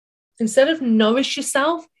instead of nourish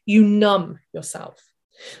yourself, you numb yourself.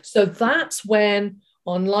 So that's when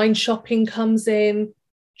online shopping comes in,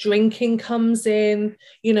 drinking comes in,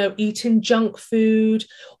 eating junk food,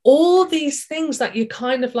 all these things that you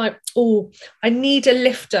kind of like, oh, I need a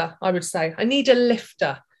lifter, I would say. I need a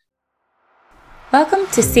lifter. Welcome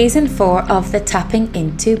to Season 4 of the Tapping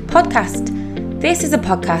Into podcast. This is a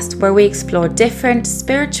podcast where we explore different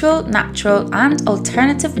spiritual, natural and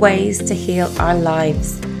alternative ways to heal our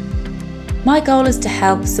lives. My goal is to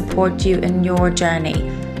help support you in your journey,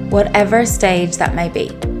 whatever stage that may be.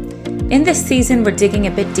 In this season, we're digging a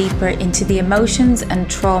bit deeper into the emotions and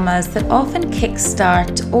traumas that often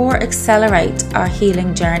kickstart or accelerate our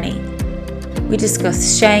healing journey. We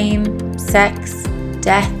discuss shame, sex,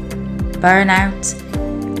 death, burnout,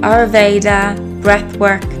 Ayurveda,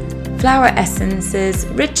 breathwork, flower essences,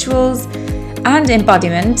 rituals, and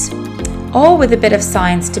embodiment, all with a bit of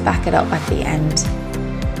science to back it up at the end.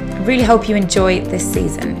 I really hope you enjoy this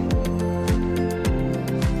season.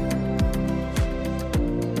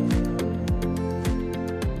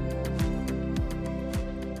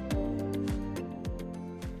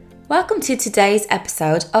 Welcome to today's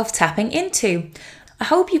episode of Tapping Into. I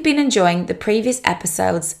hope you've been enjoying the previous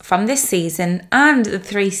episodes from this season and the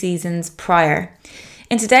 3 seasons prior.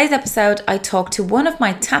 In today's episode, I talked to one of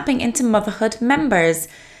my Tapping Into Motherhood members,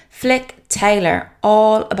 Flick Taylor,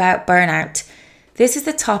 all about burnout. This is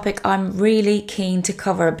the topic I'm really keen to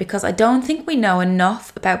cover because I don't think we know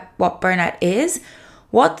enough about what burnout is,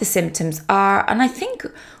 what the symptoms are, and I think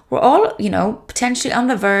we're all, potentially on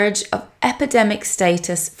the verge of epidemic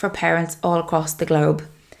status for parents all across the globe.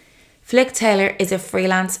 Flick Taylor is a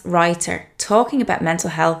freelance writer talking about mental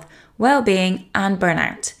health, well-being and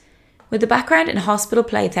burnout. With a background in hospital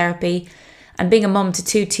play therapy and being a mum to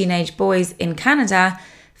 2 teenage boys in Canada,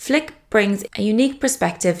 Flick brings a unique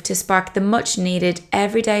perspective to spark the much needed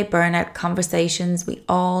everyday burnout conversations we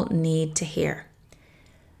all need to hear.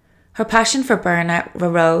 Her passion for burnout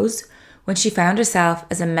arose when she found herself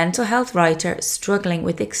as a mental health writer struggling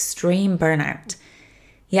with extreme burnout.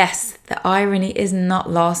 Yes, the irony is not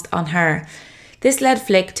lost on her. This led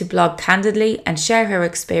Flick to blog candidly and share her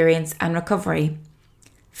experience and recovery.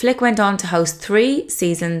 Flick went on to host 3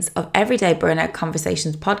 seasons of Everyday Burnout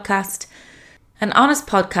Conversations podcast, an honest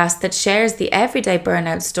podcast that shares the everyday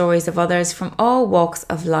burnout stories of others from all walks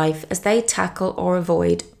of life as they tackle or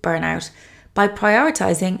avoid burnout by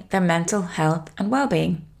prioritising their mental health and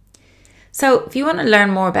well-being. So if you want to learn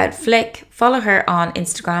more about Flick, follow her on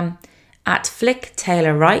Instagram at Flick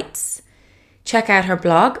Taylor Writes. Check out her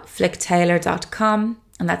blog, flicktaylor.com,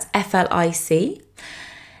 and that's FLIC.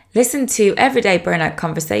 Listen to Everyday Burnout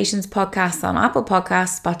Conversations podcasts on Apple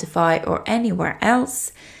Podcasts, Spotify, or anywhere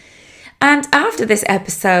else. And after this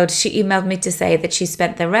episode, she emailed me to say that she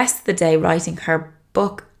spent the rest of the day writing her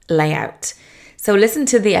book layout. So listen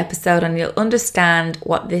to the episode and you'll understand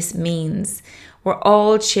what this means. We're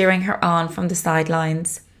all cheering her on from the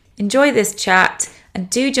sidelines. Enjoy this chat and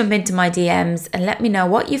do jump into my DMs and let me know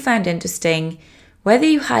what you found interesting, whether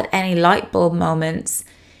you had any light bulb moments,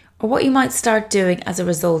 or what you might start doing as a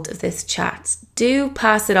result of this chat. Do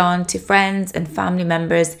pass it on to friends and family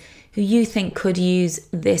members who you think could use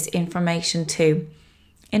this information too.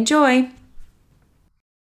 Enjoy!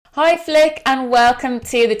 Hi Flick, and welcome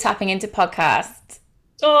to the Tapping Into podcast.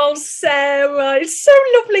 Oh, Sarah, it's so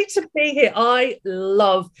lovely to be here. I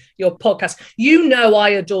love your podcast. I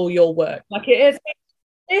adore your work. It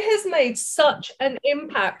has made such an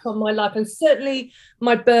impact on my life and certainly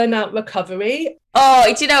my burnout recovery. Oh,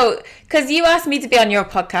 because you asked me to be on your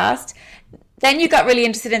podcast, then you got really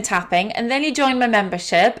interested in tapping, and then you joined my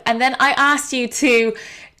membership, and then I asked you to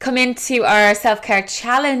come into our self-care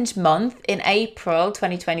challenge month in April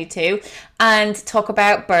 2022 and talk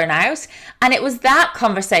about burnout. And it was that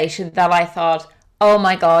conversation that I thought, oh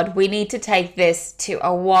my God, we need to take this to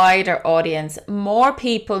a wider audience. More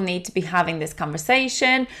people need to be having this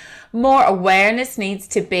conversation. More awareness needs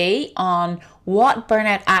to be on what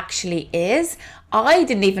burnout actually is. I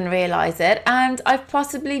didn't even realize it, and I've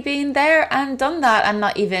possibly been there and done that and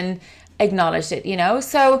not even acknowledged it,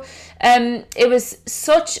 So it was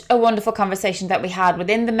such a wonderful conversation that we had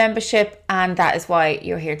within the membership, and that is why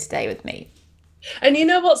you're here today with me. And you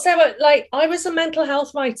know what, Sarah, I was a mental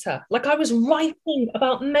health writer. I was writing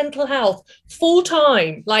about mental health full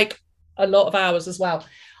time, a lot of hours as well.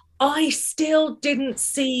 I still didn't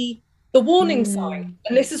see the warning sign.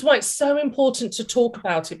 And this is why it's so important to talk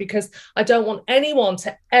about it, because I don't want anyone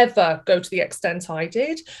to ever go to the extent I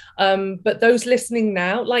did. But those listening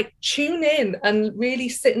now, tune in and really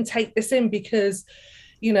sit and take this in, because,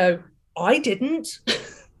 I didn't.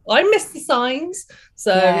 I missed the signs.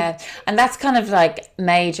 So Yeah. And that's kind of like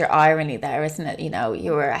major irony there, isn't it? You know,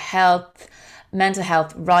 you were a mental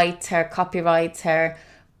health writer, copywriter,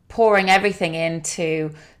 pouring everything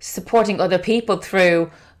into supporting other people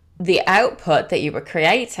through the output that you were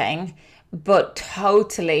creating, but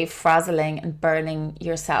totally frazzling and burning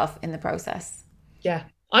yourself in the process. yeah,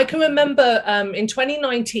 I can remember in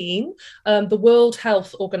 2019, the World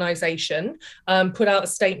Health Organization put out a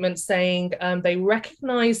statement saying they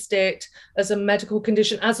recognized it as a medical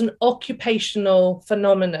condition, as an occupational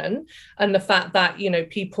phenomenon, and the fact that, you know,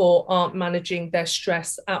 people aren't managing their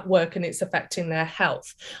stress at work and it's affecting their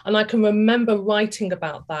health. And I can remember writing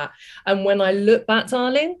about that. And when I look back,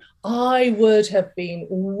 darling, I would have been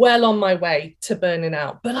well on my way to burning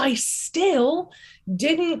out, but I still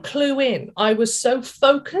didn't clue in. I was so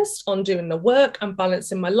focused on doing the work and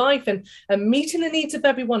balancing my life and meeting the needs of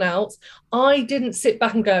everyone else. I didn't sit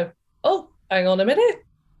back and go, oh, hang on a minute.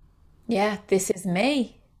 Yeah, this is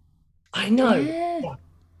me. I know. Yeah. Yeah.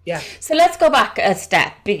 Yeah. So let's go back a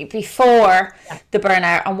step before Yeah. the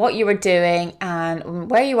burnout and what you were doing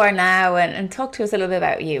and where you are now, and talk to us a little bit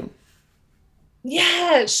about you.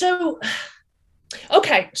 Yeah. So,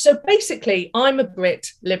 okay. So basically, I'm a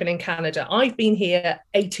Brit living in Canada. I've been here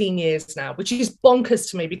 18 years now, which is bonkers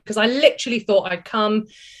to me because I literally thought I'd come,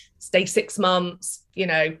 stay 6 months, you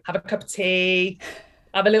know, have a cup of tea,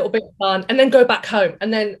 have a little bit of fun, and then go back home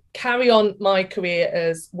and then carry on my career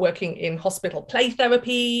as working in hospital play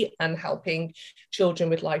therapy and helping children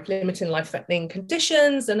with life-limiting, life-threatening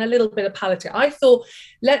conditions and a little bit of palliative. I thought,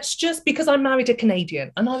 let's just, because I married a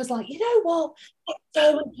Canadian, and I was like, you know what? Let's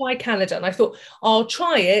go and try Canada. And I thought, I'll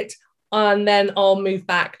try it and then I'll move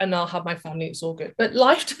back and I'll have my family. It's all good. But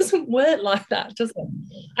life doesn't work like that, does it?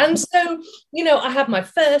 And so, you know, I had my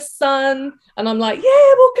first son and I'm like,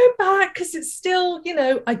 yeah, we'll go back because it's still, you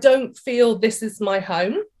know, I don't feel this is my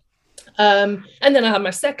home. And then I had my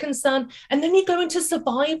second son, and then you go into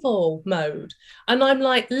survival mode. And I'm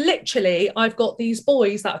like, literally, I've got these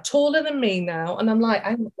boys that are taller than me now. And I'm like,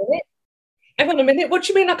 hang on a minute. What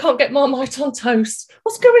do you mean I can't get Marmite on toast?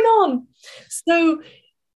 What's going on? So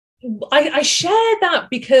I share that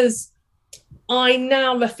because I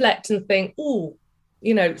now reflect and think, oh,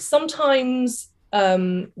 you know, sometimes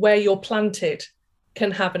where you're planted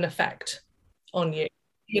can have an effect on you,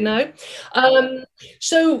 you know?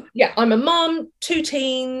 So yeah, I'm a mom, two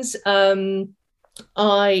teens. In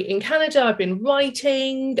Canada, I've been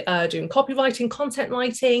writing, doing copywriting, content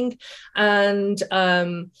writing, and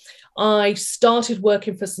I started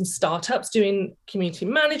working for some startups doing community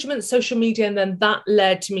management, social media, and then that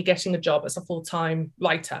led to me getting a job as a full-time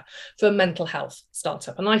writer for a mental health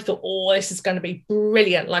startup. And I thought, oh, this is going to be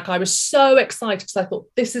brilliant. Like, I was so excited because I thought,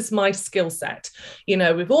 this is my skill set, you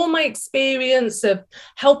know, with all my experience of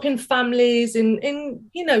helping families in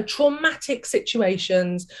you know, traumatic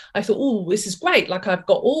situations. I thought, oh, this is great. Like, I've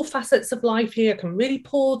got all facets of life here. I can really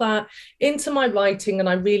pour that into my writing, and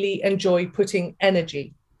I really enjoy putting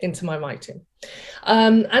energy into my writing.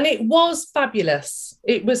 And it was fabulous.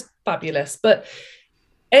 It was fabulous. But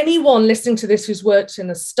anyone listening to this who's worked in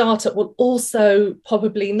a startup will also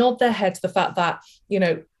probably nod their head to the fact that, you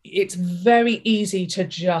know, it's very easy to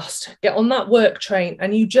just get on that work train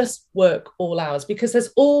and you just work all hours because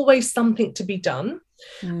there's always something to be done.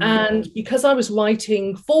 And because I was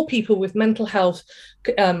writing for people with mental health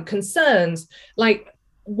concerns, like,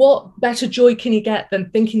 what better joy can you get than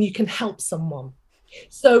thinking you can help someone?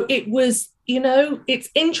 So it was, you know, it's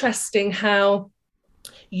interesting how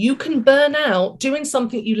you can burn out doing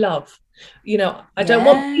something you love. You know, I don't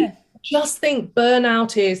want people to just think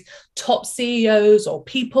burnout is top CEOs or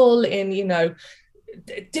people in, you know,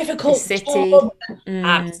 difficult city.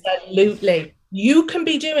 Absolutely. You can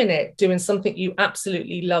be doing something you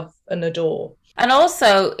absolutely love and adore. And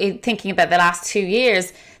also, thinking about the last 2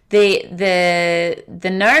 years, the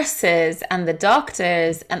nurses and the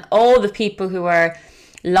doctors and all the people who are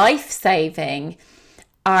life saving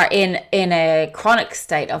are in a chronic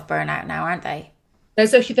state of burnout now, aren't they?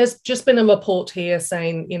 There's just been a report here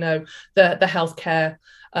saying, you know, the healthcare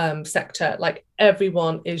sector, like,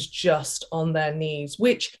 everyone is just on their knees,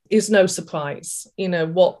 which is no surprise. You know,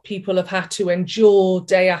 what people have had to endure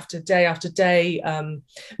day after day after day,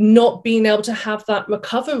 not being able to have that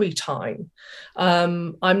recovery time.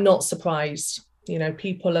 I'm not surprised. You know,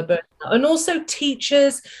 people are burnt out. And also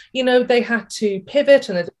teachers, you know, they had to pivot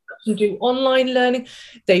and do online learning.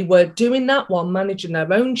 They were doing that while managing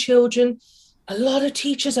their own children. A lot of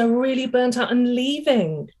teachers are really burnt out and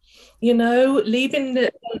leaving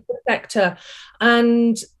the sector.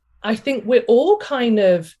 And I think we're all kind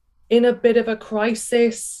of in a bit of a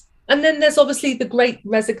crisis. And then there's obviously the great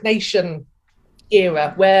resignation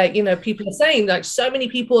era where, you know, people are saying like so many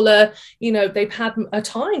people are, you know, they've had a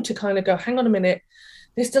time to kind of go, hang on a minute,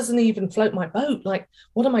 this doesn't even float my boat. Like,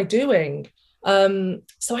 what am I doing?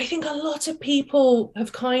 So I think a lot of people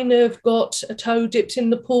have kind of got a toe dipped in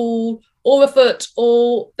the pool or a foot,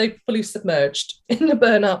 or they fully submerged in the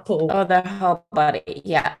burnout pool. Oh, their whole body.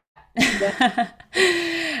 Yeah. Yeah.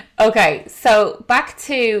 Okay, so back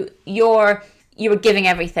to you were giving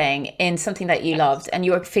everything in something that you loved and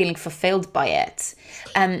you were feeling fulfilled by it.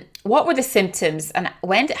 What were the symptoms, and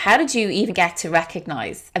how did you even get to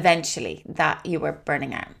recognize eventually that you were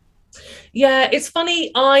burning out? Yeah, it's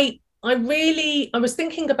funny. I was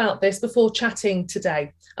thinking about this before chatting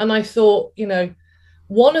today, and I thought, you know,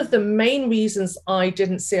 one of the main reasons I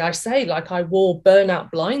didn't see, I say like I wore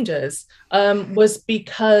burnout blinders, was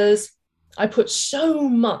because I put so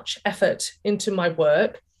much effort into my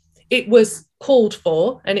work. It was called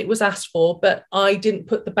for and it was asked for, but I didn't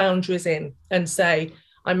put the boundaries in and say,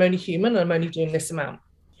 I'm only human, I'm only doing this amount.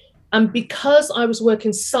 And because I was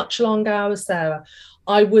working such long hours, Sarah,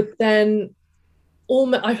 I would then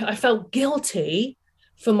I felt guilty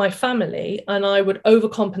for my family and I would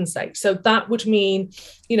overcompensate. So that would mean,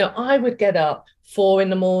 you know, I would get up 4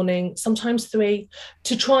 in the morning, sometimes 3,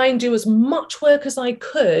 to try and do as much work as I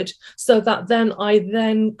could so that then I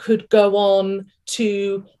then could go on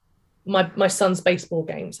to my son's baseball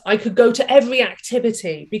games. I could go to every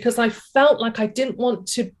activity because I felt like I didn't want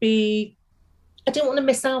to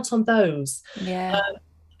miss out on those. Yeah.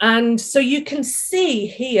 And so you can see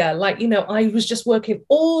here, like, you know, I was just working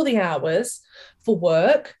all the hours for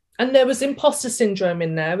work, and there was imposter syndrome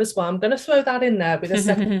in there as well. I'm going to throw that in there with a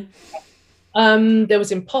second. There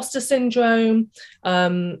was imposter syndrome,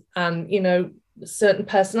 and, you know, certain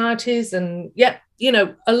personalities, and yeah, you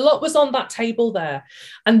know, a lot was on that table there.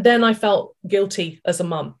 And then I felt guilty as a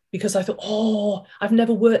mum because I thought, oh, I've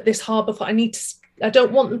never worked this hard before. I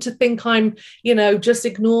don't want them to think I'm, you know, just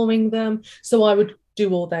ignoring them. So I would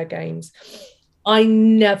do all their games. I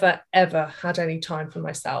never, ever had any time for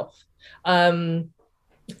myself. And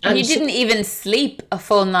you didn't even sleep a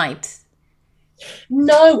full night.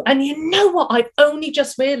 No. And you know what? I've only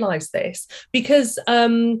just realized this because,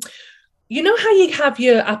 you know how you have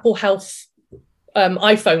your Apple Health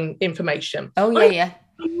iPhone information? Oh, yeah, yeah.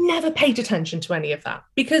 I never paid attention to any of that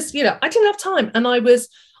because, you know, I didn't have time and I was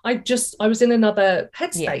in another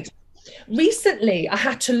headspace. Yeah. Recently, I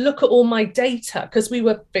had to look at all my data because we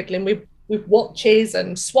were fiddling with watches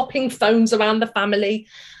and swapping phones around the family.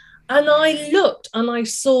 And I looked and I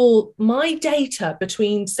saw my data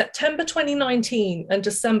between September 2019 and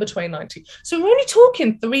December 2019. So we're only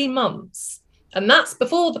talking 3 months. And that's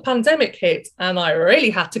before the pandemic hit. And I really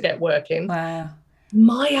had to get working. Wow.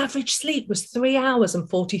 My average sleep was 3 hours and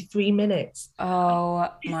 43 minutes. Oh,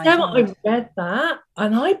 my God. I read that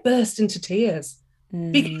and I burst into tears.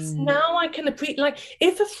 Because now I can appreciate, like,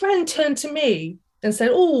 if a friend turned to me and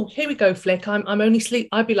said, oh, here we go, Flick, I'm only sleep,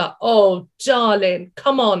 I'd be like, oh, darling,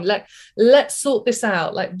 come on, let's sort this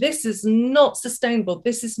out. Like, this is not sustainable.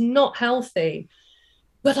 This is not healthy.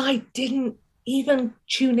 But I didn't even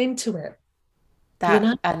tune into it. That, you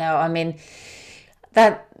know? I know. I mean,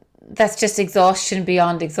 that's just exhaustion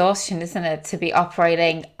beyond exhaustion, isn't it? To be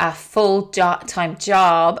operating a full-time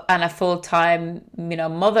job and a full-time, you know,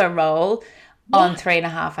 mother role on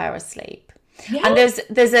 3.5 hours sleep. Yeah. And there's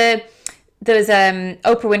Oprah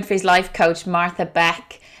Winfrey's life coach, Martha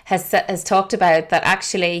Beck, has talked about that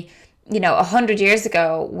actually, you know, 100 years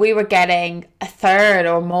ago, we were getting a third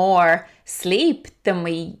or more sleep than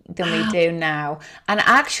we do now. And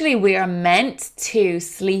actually we are meant to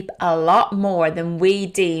sleep a lot more than we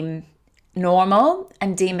deem normal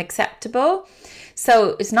and deem acceptable.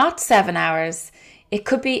 So it's not 7 hours. It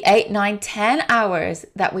could be 8, 9, 10 hours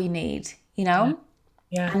that we need. You know?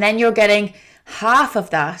 Yeah. And then you're getting half of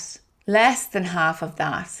that, less than half of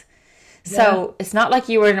that. So it's not like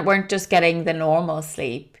you weren't just getting the normal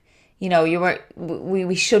sleep. You know,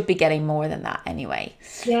 we should be getting more than that anyway.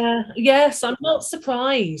 Yeah. Yes, I'm not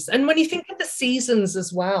surprised. And when you think of the seasons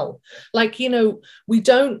as well, like, you know,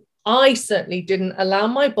 I certainly didn't allow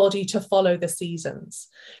my body to follow the seasons.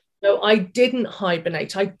 So I didn't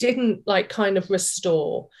hibernate. I didn't like kind of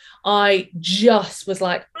restore. I just was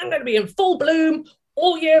like, I'm going to be in full bloom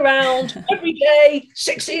all year round, every day,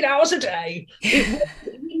 16 hours a day.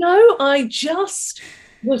 You know, I just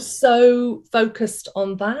was so focused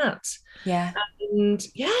on that. Yeah. And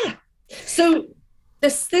yeah. So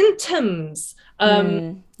the symptoms,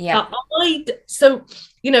 so,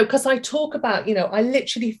 you know, because I talk about, you know, I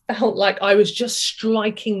literally felt like I was just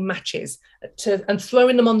striking matches and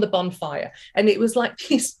throwing them on the bonfire. And it was like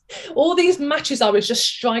all these matches I was just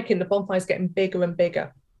striking, the bonfire's getting bigger and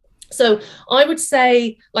bigger. So I would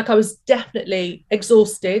say, like, I was definitely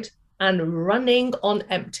exhausted and running on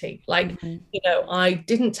empty. Like, I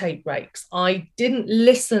didn't take breaks. I didn't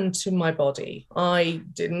listen to my body. I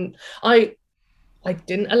didn't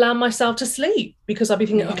allow myself to sleep because I'd be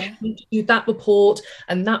thinking, okay, I need to do that report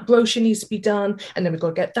and that brochure needs to be done. And then we've got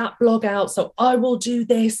to get that blog out. So I will do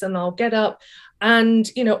this and I'll get up. And,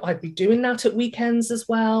 I'd be doing that at weekends as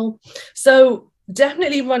well. So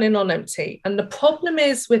definitely running on empty. And the problem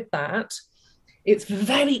is with that, it's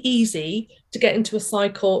very easy to get into a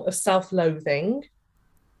cycle of self-loathing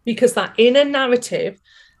because that inner narrative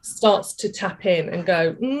starts to tap in and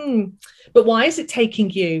go, but why is it taking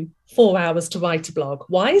you 4 hours to write a blog?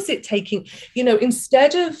 Why is it taking,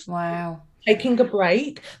 instead of taking a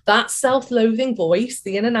break, that self-loathing voice,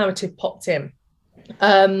 the inner narrative popped in.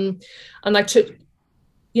 And I took,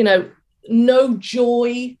 no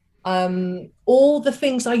joy, all the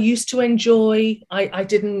things I used to enjoy, I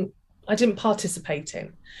didn't participate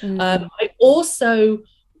in. I also,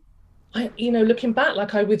 looking back,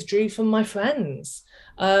 like I withdrew from my friends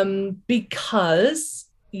because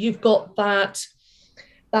you've got that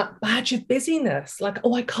badge of busyness, like,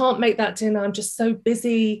 oh, I can't make that dinner, I'm just so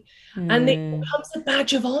busy. And it becomes a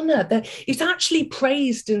badge of honor that it's actually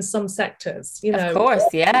praised in some sectors, Of course,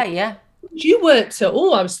 yeah. You worked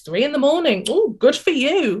till, I was 3 a.m. Oh, good for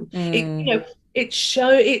you.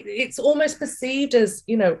 It's almost perceived as,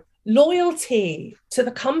 loyalty to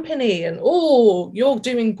the company and, oh, you're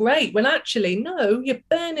doing great, when actually, no, you're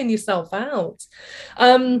burning yourself out.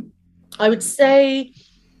 I would say,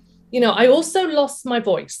 I also lost my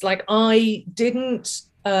voice. Like, I didn't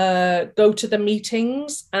go to the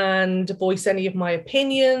meetings and voice any of my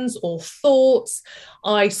opinions or thoughts.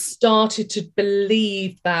 I started to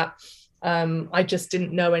believe that I just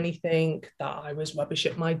didn't know anything, that I was rubbish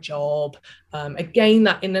at my job. Again,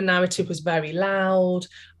 that inner narrative was very loud.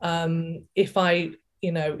 If I'd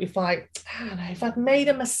made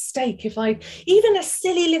a mistake, even a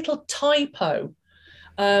silly little typo,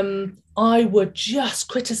 I would just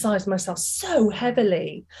criticize myself so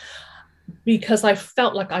heavily because I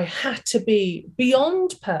felt like I had to be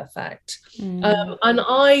beyond perfect. And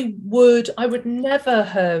I would never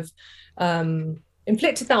have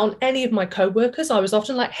inflicted that on any of my co-workers. I was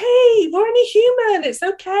often like, hey, we're only human, it's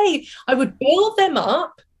okay. I would build them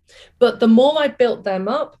up, but the more I built them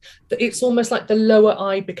up, it's almost like the lower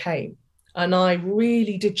I became. And I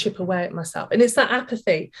really did chip away at myself. And it's that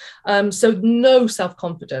apathy. So no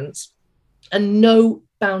self-confidence and no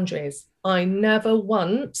boundaries. I never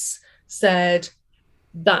once said,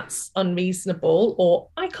 that's unreasonable, or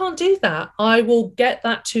I can't do that. I will get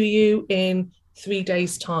that to you in 3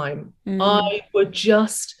 days' time. I would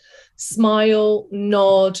just smile,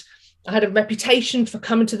 nod. I had a reputation for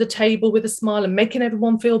coming to the table with a smile and making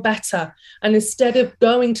everyone feel better. And instead of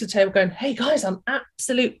going to the table going, hey guys, I'm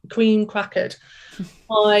absolute cream crackered,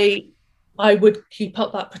 I would keep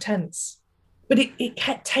up that pretense. But it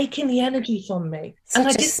kept taking the energy from me.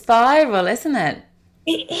 Such a spiral, isn't it?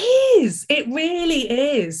 It is. It really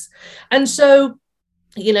is. And so,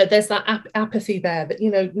 there's that apathy there, that,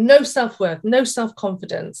 no self-worth, no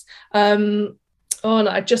self-confidence. And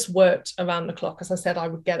I just worked around the clock. As I said, I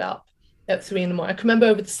would get up at 3 a.m. I can remember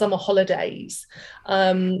over the summer holidays,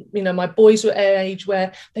 my boys were at an age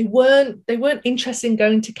where they weren't interested in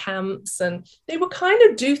going to camps, and they would kind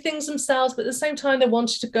of do things themselves, but at the same time they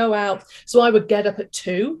wanted to go out. So I would get up at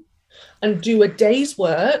 2 and do a day's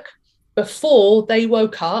work before they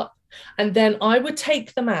woke up. And then I would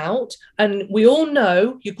take them out, and we all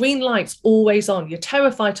know your green light's always on. You're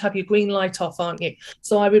terrified to have your green light off, aren't you?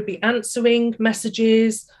 So I would be answering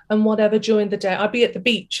messages and whatever during the day. I'd be at the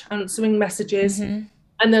beach answering messages, and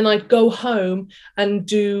then I'd go home and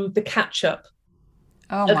do the catch up.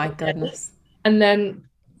 Oh my goodness. And then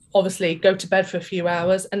obviously go to bed for a few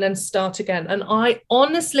hours and then start again. And I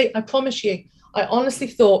promise you, I honestly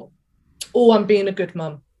thought, oh, I'm being a good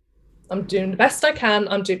mum. I'm doing the best I can.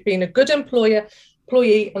 I'm being a good employee,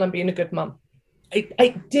 and I'm being a good mum.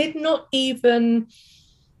 I did not even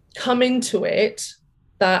come into it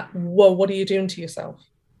that, whoa, what are you doing to yourself?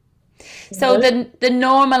 So the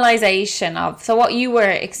normalization of, so what you were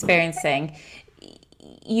experiencing,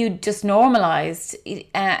 you just normalized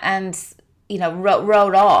and,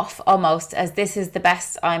 wrote off almost as, this is the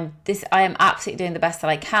best, I am absolutely doing the best that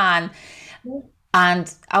I can.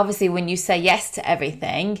 And obviously when you say yes to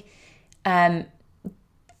everything, then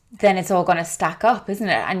it's all going to stack up, isn't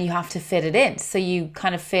it? And you have to fit it in. So you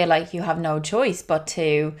kind of feel like you have no choice but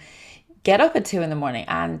to get up at 2 a.m.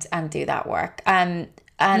 and do that work. But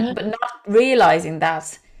not realizing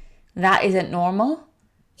that isn't normal.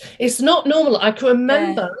 It's not normal. I can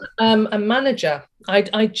remember a manager.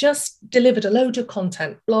 I just delivered a load of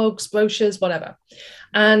content, blogs, brochures, whatever.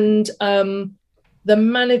 And the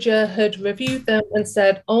manager had reviewed them and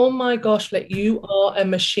said, "Oh my gosh, like, you are a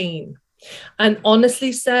machine." And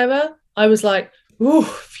honestly, Sarah, I was like, "Ooh,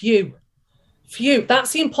 phew, phew."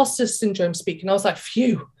 That's the imposter syndrome speaking. I was like,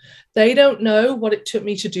 "Phew." They don't know what it took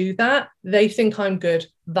me to do that. They think I'm good.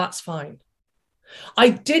 That's fine. I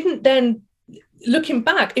didn't then, looking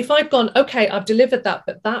back, if I'd gone, okay, I've delivered that,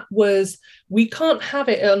 but we can't have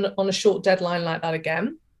it on a short deadline like that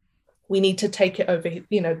again. We need to take it over,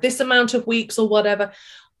 this amount of weeks or whatever.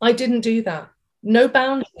 I didn't do that. No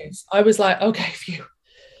boundaries. I was like, okay, phew,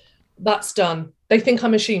 that's done. They think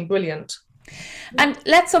I'm a machine. Brilliant. And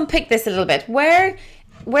let's unpick this a little bit. Where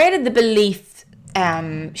did the belief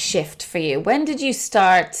shift for you? When did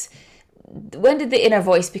the inner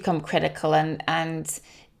voice become critical? And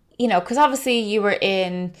because obviously you were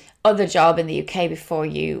in other job in the UK before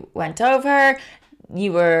you went over.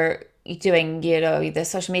 You were doing, the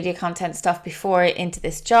social media content stuff before into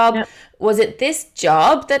this job. Yep. Was it this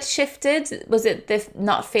job that shifted? Was it the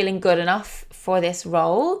not feeling good enough for this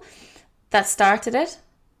role that started it?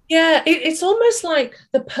 Yeah, it's almost like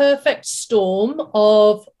the perfect storm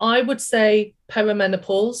of, I would say,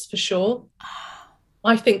 perimenopause for sure.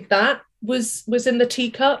 I think that was in the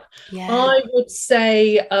teacup. Yeah. I would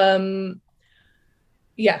say,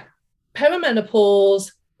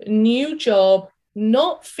 perimenopause, new job,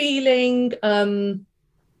 not feeling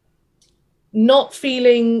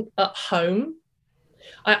at home.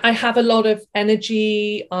 I have a lot of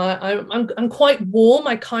energy. I'm quite warm.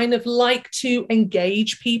 I kind of like to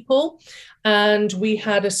engage people. And we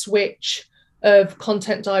had a switch of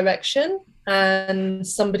content direction. And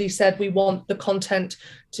somebody said, we want the content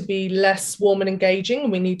to be less warm and engaging.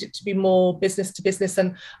 And we need it to be more business to business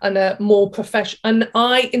and a more professional. And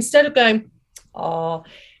I, instead of going,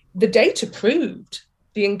 the data proved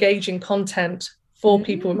the engaging content for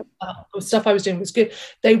people, stuff I was doing was good.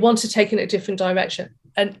 They want to take it in a different direction.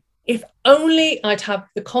 And if only I'd have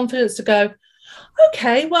the confidence to go,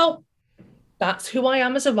 okay, well, that's who I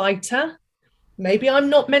am as a writer. Maybe I'm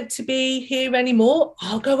not meant to be here anymore.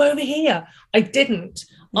 I'll go over here. I didn't.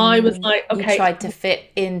 I was like, okay. You tried to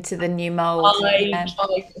fit into the new mold. I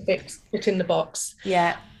tried to fit in the box.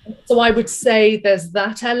 Yeah. So I would say there's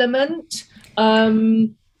that element.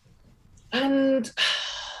 And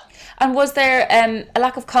was there a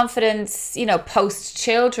lack of confidence, post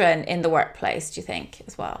children in the workplace, do you think,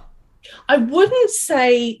 as well? I wouldn't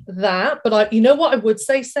say that, but what I would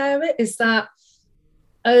say, Sarah, is that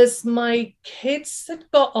as my kids had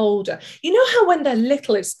got older, how when they're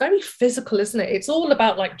little, it's very physical, isn't it? It's all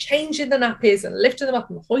about like changing the nappies and lifting them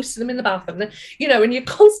up and hoisting them in the bathroom, and you're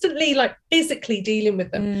constantly like physically dealing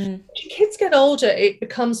with them. As your kids get older, it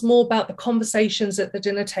becomes more about the conversations at the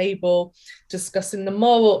dinner table, discussing the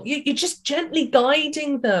moral. You're just gently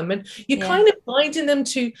guiding them, and you're kind of guiding them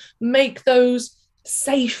to make those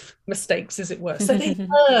safe mistakes, as it were, so they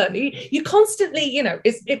learn. You constantly,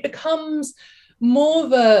 it becomes more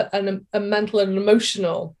of a mental and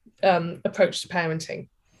emotional approach to parenting.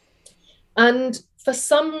 And for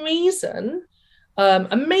some reason,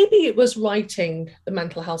 and maybe it was writing the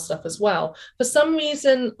mental health stuff as well, for some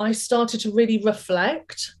reason, I started to really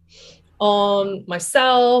reflect on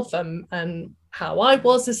myself and how I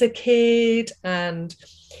was as a kid. And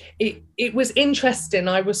it was interesting.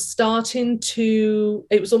 I was starting to,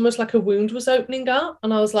 it was almost like a wound was opening up.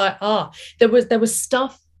 And I was like, there was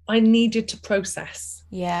stuff I needed to process.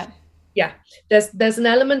 Yeah. There's an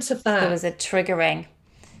element of that. There was a triggering.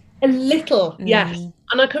 A little, yes.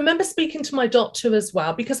 And I can remember speaking to my doctor as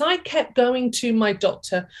well, because I kept going to my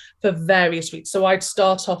doctor for various weeks. So I'd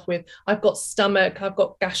start off with, I've got stomach, I've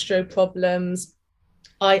got gastro problems.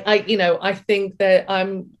 I think that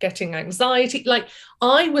I'm getting anxiety. Like,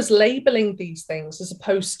 I was labeling these things as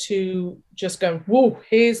opposed to just going, whoa,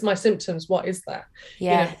 here's my symptoms. What is that?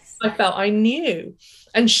 Yes. I felt I knew.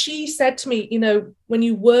 And she said to me, when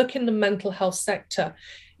you work in the mental health sector,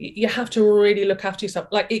 you have to really look after yourself.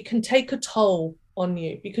 Like, it can take a toll on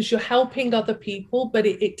you because you're helping other people, but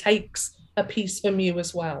it takes a piece from you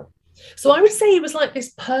as well. So I would say it was like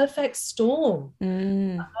this perfect storm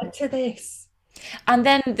to this. And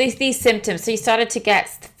then these symptoms, so you started to get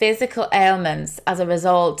physical ailments as a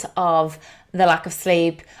result of the lack of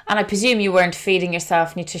sleep. And I presume you weren't feeding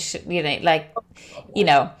yourself nutrition, you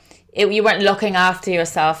weren't looking after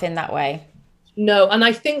yourself in that way. No, and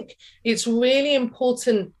I think it's really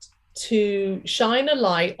important to shine a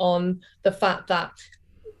light on the fact that,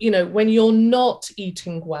 when you're not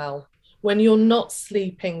eating well, when you're not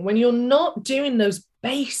sleeping, when you're not doing those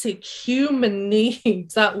basic human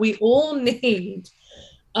needs that we all need.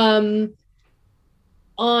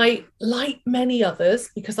 I, like many others,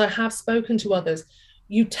 because I have spoken to others,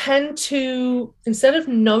 you tend to, instead of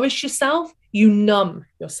nourish yourself, you numb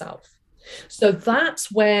yourself. So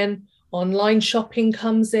that's when online shopping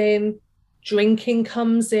comes in, drinking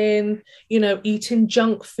comes in, eating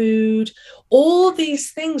junk food, all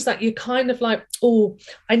these things that you kind of like, oh,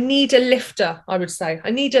 I need a lifter, I would say.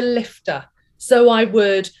 I need a lifter. So I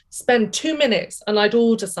would spend 2 minutes and I'd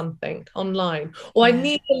order something online, or I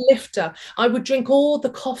need a lifter. I would drink all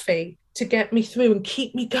the coffee to get me through and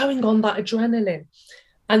keep me going on that adrenaline.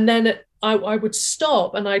 And then I would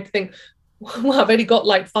stop and I'd think, well, I've only got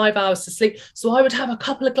like 5 hours to sleep. So I would have a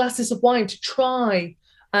couple of glasses of wine to try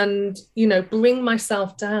and, bring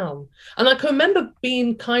myself down. And I can remember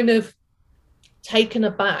being kind of taken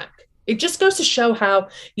aback. It just goes to show how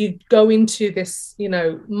you go into this,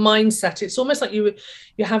 mindset. It's almost like you're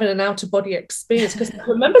having an out-of-body experience. Because I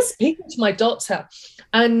remember speaking to my doctor,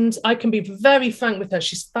 and I can be very frank with her.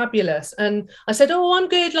 She's fabulous. And I said, oh, I'm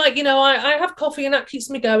good. Like, I have coffee and that keeps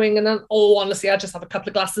me going. And then, honestly, I just have a couple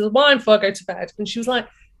of glasses of wine before I go to bed. And she was like,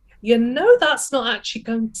 that's not actually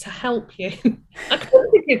going to help you. I kind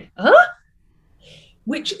of thinking, huh?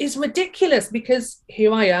 Which is ridiculous, because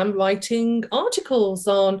here I am writing articles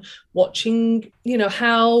on watching,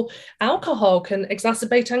 how alcohol can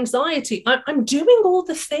exacerbate anxiety. I'm doing all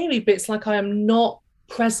the theory, but it's like I am not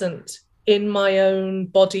present in my own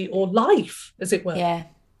body or life, as it were. Yeah.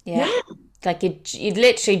 Like you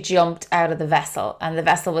literally jumped out of the vessel and the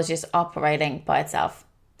vessel was just operating by itself.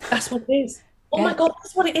 That's what it is. Oh my God,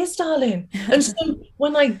 that's what it is, darling. And so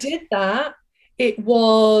when I did that, it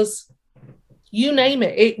was, you name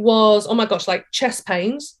it. It was, oh my gosh, like chest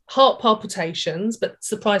pains, heart palpitations, but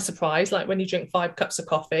surprise, surprise, like when you drink 5 cups of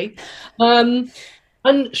coffee, and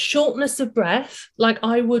shortness of breath. Like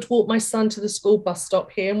I would walk my son to the school bus stop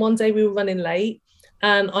here, and one day we were running late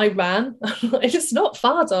and I ran. It's not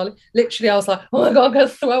far, darling. Literally, I was like, oh my God, I'm going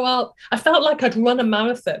to throw up. I felt like I'd run a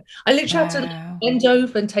marathon. I literally had to bend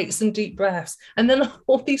over and take some deep breaths. And then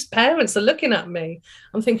all these parents are looking at me.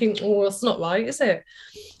 I'm thinking, oh, that's not right, is it?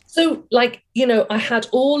 So, like, I had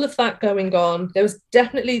all of that going on. There was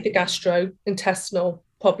definitely the gastrointestinal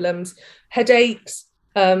problems, headaches,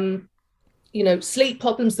 sleep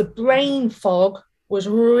problems. The brain fog was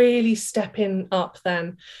really stepping up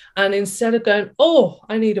then. And instead of going, oh,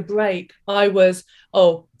 I need a break, I was,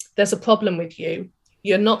 oh, there's a problem with you.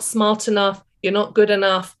 You're not smart enough. You're not good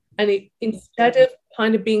enough. And instead of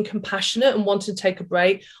kind of being compassionate and wanting to take a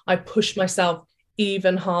break, I pushed myself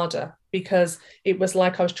even harder, because it was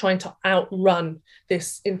like I was trying to outrun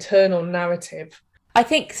this internal narrative. I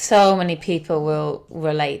think so many people will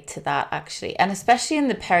relate to that, actually. And especially in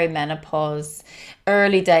the perimenopause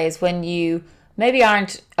early days, when you maybe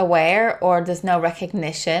aren't aware or there's no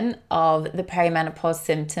recognition of the perimenopause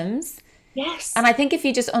symptoms. Yes. And I think if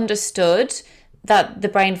you just understood that the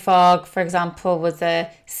brain fog, for example, was a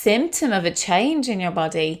symptom of a change in your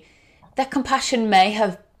body, that compassion may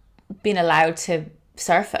have been allowed to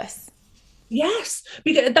surface. Yes,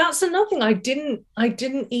 because that's another thing. I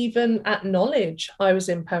didn't even acknowledge I was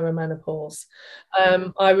in perimenopause.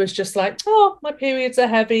 I was just like, oh, my periods are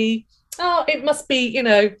heavy. Oh, it must be,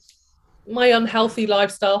 my unhealthy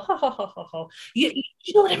lifestyle. Ha ha ha ha ha. You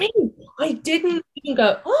know what I mean? I didn't even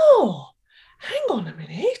go, oh, hang on a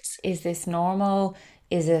minute. Is this normal?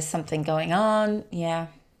 Is there something going on? Yeah.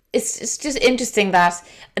 It's just interesting that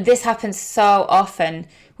this happens so often.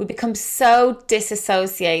 We become so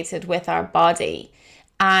disassociated with our body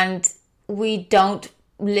and we don't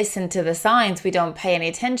listen to the signs. We don't pay any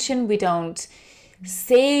attention. We don't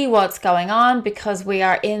see what's going on because we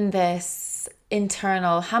are in this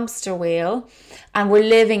internal hamster wheel and we're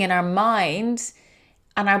living in our mind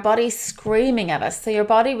and our body's screaming at us. So your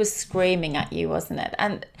body was screaming at you, wasn't it?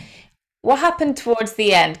 And what happened towards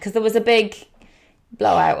the end? Because there was a big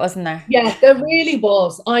blowout, wasn't there? Yeah, there really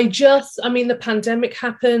was. The pandemic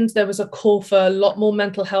happened. There was a call for a lot more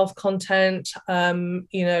mental health content. When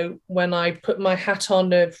I put my hat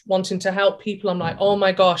on of wanting to help people, I'm like, oh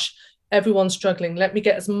my gosh, everyone's struggling. Let me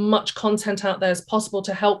get as much content out there as possible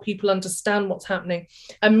to help people understand what's happening.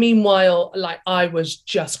 And meanwhile, like, I was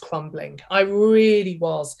just crumbling. I really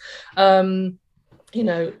was. I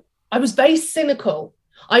was very cynical.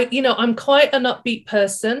 I'm quite an upbeat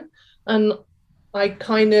person, and I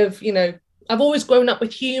kind of, I've always grown up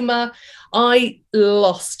with humor. I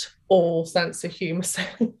lost all sense of humor. So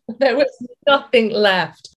there was nothing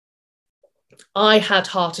left. I had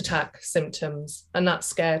heart attack symptoms and that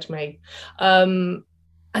scared me. And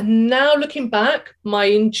now looking back, my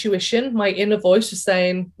intuition, my inner voice was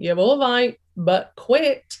saying, you're all right. but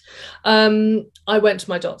quit. I went to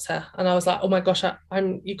my doctor and I was like, oh my gosh,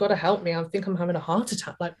 you got to help me. I think I'm having a heart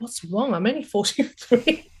attack. Like, what's wrong? I'm only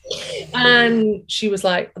 43. And she was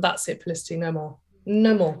like, that's it, Felicity, no more.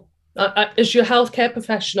 No more. As your healthcare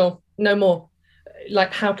professional, no more.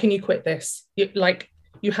 Like, how can you quit this?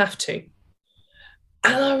 You have to.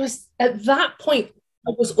 And I was at that point,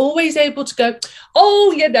 I was always able to go,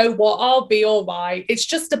 oh, you know what? I'll be all right. It's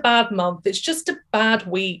just a bad month. It's just a bad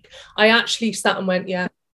week. I actually sat and went, yeah,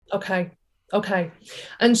 okay.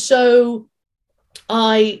 And so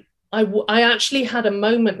I actually had a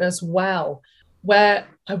moment as well where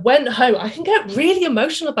I went home. I can get really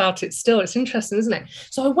emotional about it still. It's interesting, isn't it?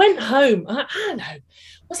 So I went home. I don't know.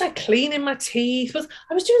 Was I cleaning my teeth?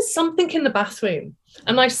 I was doing something in the bathroom,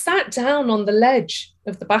 and I sat down on the ledge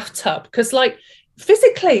of the bathtub because, like,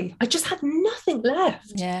 physically, I just had nothing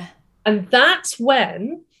left. Yeah. And that's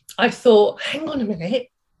when I thought, hang on a minute.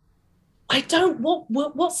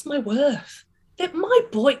 What's my worth? That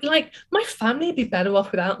my family would be better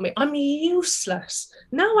off without me. I'm useless.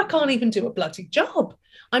 Now I can't even do a bloody job.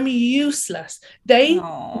 I'm useless. They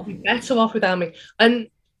would be better off without me. And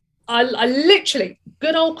I literally,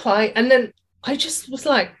 good old cry. And then I just was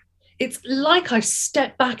like, it's like I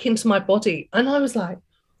stepped back into my body and I was like,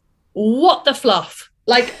 what the fluff?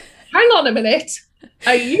 Like, hang on a minute.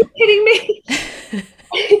 Are you kidding me?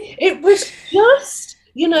 It was just,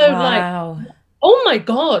 wow. like, oh my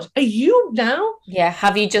God, are you now? Yeah.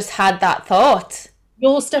 Have you just had that thought?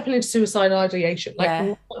 You're stepping into suicidal ideation.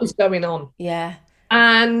 Like, what is going on? Yeah.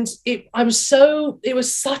 And it was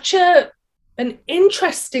such an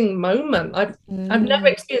interesting moment. I've never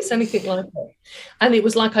experienced anything like it. And it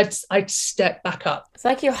was like I'd step back up. It's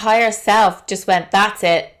like your higher self just went, that's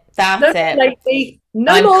it. That's it. Lady,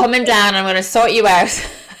 I'm coming down. I'm going to sort you out.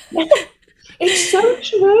 It's so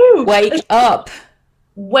true. Wake up.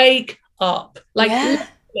 Like,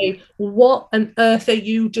 literally, what on earth are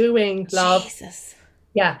you doing, love? Jesus.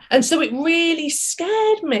 Yeah. And so it really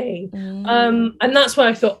scared me. And that's when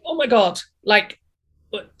I thought, oh my God, like,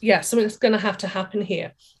 yeah, something's going to have to happen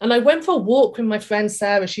here. And I went for a walk with my friend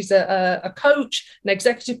Sarah. She's a coach, an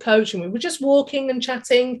executive coach, and we were just walking and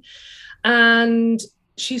chatting. And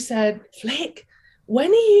she said, Flick,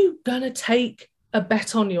 when are you going to take a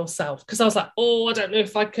bet on yourself? Because I was like, oh, I don't know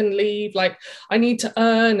if I can leave. Like, I need to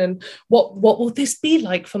earn. And what will this be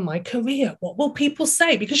like for my career? What will people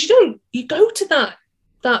say? Because you go to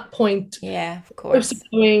that point. Yeah, of course.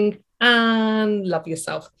 Going and love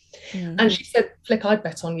yourself. And she said, Flick, I'd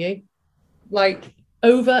bet on you, like,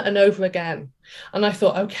 over and over again. And I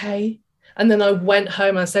thought, okay. And then I went home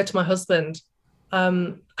and I said to my husband,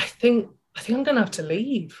 I think I'm going to have to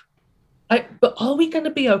leave. But are we going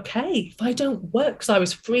to be okay if I don't work? Because I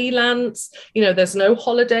was freelance, there's no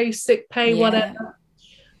holiday, sick pay, whatever.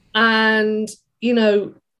 And,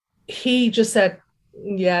 he just said,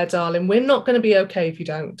 yeah, darling, we're not going to be okay if you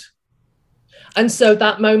don't. And so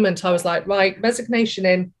that moment I was like, right, resignation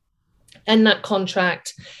in, end that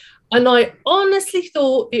contract. And I honestly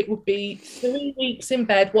thought it would be 3 weeks in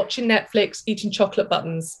bed watching Netflix, eating chocolate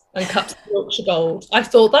buttons and cups of Yorkshire Gold. I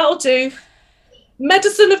thought that'll do.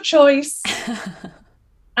 Medicine of choice.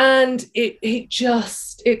 And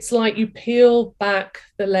it's like you peel back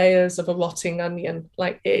the layers of a rotting onion.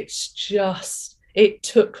 Like, it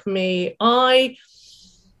took me, I'm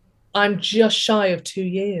just shy of 2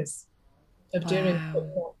 years of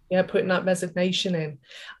putting that resignation in.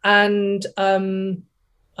 And I'm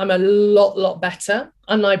a lot better,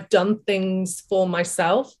 and I've done things for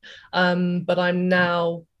myself, but I'm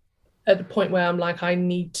now at the point where I'm like, I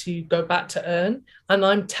need to go back to earn. And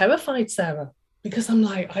I'm terrified, Sarah, because I'm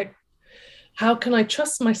like, how can I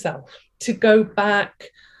trust myself to go back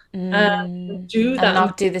and do that and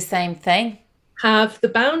not do the same thing? Have the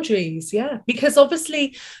boundaries, yeah, because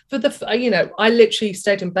obviously I literally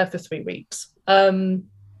stayed in bed for 3 weeks,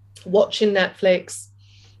 watching Netflix,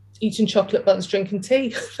 eating chocolate buttons, drinking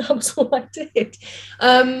tea. That was all I did.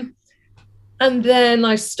 And then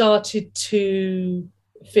I started to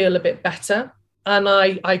feel a bit better, and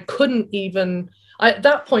I couldn't even, at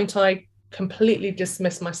that point I completely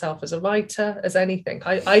dismissed myself as a writer, as anything.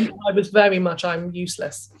 I was very much, I'm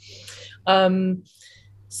useless.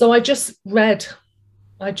 So I just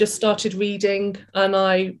started reading, and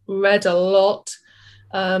I read a lot.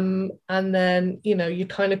 And then, you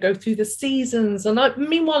kind of go through the seasons. And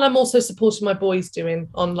meanwhile, I'm also supporting my boys doing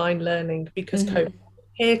online learning because COVID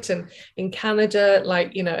hit, and in Canada,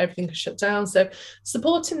 everything was shut down. So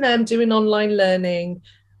supporting them doing online learning,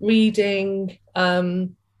 reading.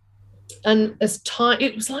 And as time,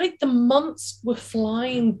 it was like the months were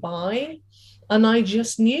flying by, and I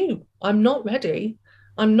just knew I'm not ready.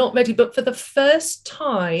 I'm not ready. But for the first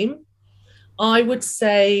time, I would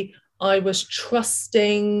say I was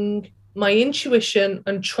trusting my intuition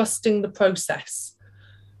and trusting the process.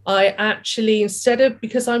 I actually, instead of,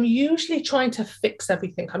 because I'm usually trying to fix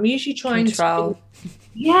everything, I'm usually trying Control.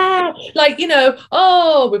 yeah, like,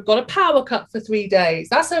 oh, we've got a power cut for 3 days.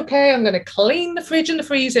 That's okay. I'm going to clean the fridge and the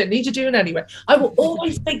freezer. Need to do it anyway. I will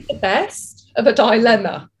always make the best of a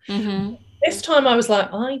dilemma. Mm-hmm. This time I was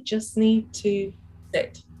like, I just need to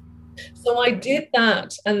sit. So I did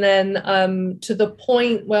that. And then to the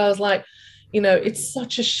point where I was like, it's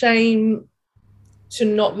such a shame to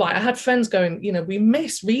not write. I had friends going, we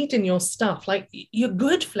miss reading your stuff. Like, you're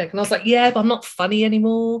good, Flick. And I was like, yeah, but I'm not funny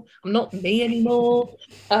anymore. I'm not me anymore.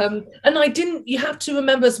 And you have to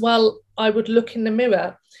remember as well, I would look in the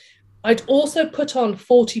mirror. I'd also put on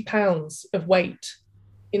 40 pounds of weight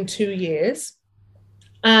in 2 years.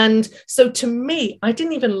 And so to me, I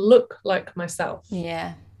didn't even look like myself.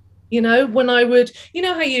 Yeah. When I would,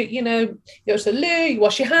 how you go to the loo, you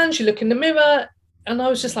wash your hands, you look in the mirror. And I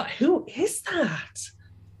was just like, who is that?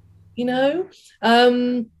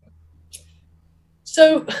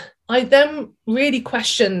 So I then really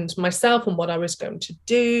questioned myself and what I was going to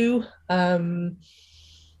do,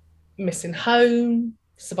 missing home,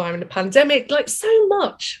 surviving the pandemic, like so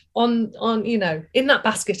much on in that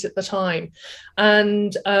basket at the time.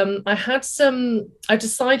 And I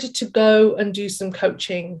decided to go and do some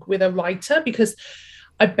coaching with a writer, because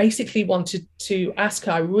I basically wanted to ask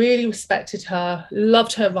her. I really respected her,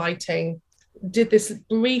 loved her writing, did this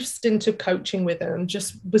brief stint of coaching with her, and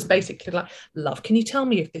just was basically like, love, can you tell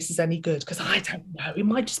me if this is any good? Because I don't know, it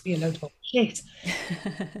might just be a load of shit.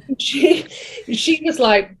 she was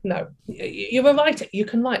like, no, you're a writer, you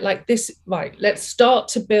can write like this, right, let's start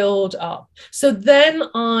to build up. So then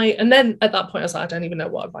at that point I was like, I don't even know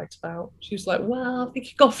what I write about. She was like, well, I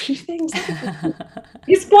think you got a few things.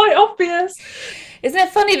 It's quite obvious. Isn't it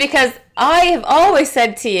funny, because I have always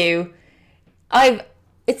said to you,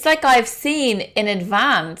 it's like I've seen in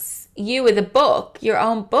advance you with a book, your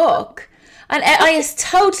own book, and I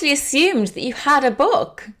totally assumed that you had a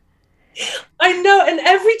book. I know, and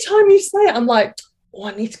every time you say it, I'm like, oh,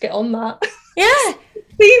 I need to get on that. Yeah.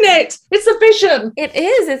 Seen it. It's a vision. It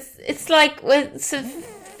is. It's like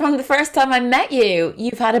from the first time I met you,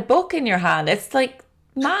 you've had a book in your hand. It's like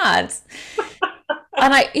mad.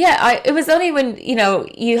 And it was only when,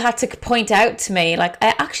 you had to point out to me, like,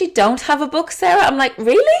 I actually don't have a book, Sarah. I'm like,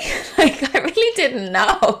 really? Like, I really didn't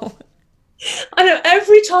know. I know,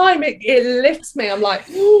 every time it lifts me, I'm like,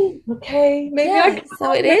 okay, maybe I can.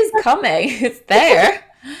 So it is coming. It's there.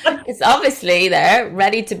 It's obviously there,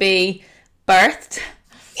 ready to be birthed.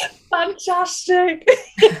 Fantastic.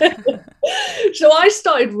 So I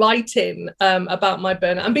started writing about my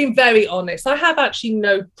burnout. I'm being very honest. I have actually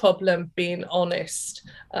no problem being honest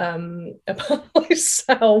about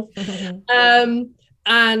myself.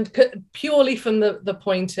 And purely from the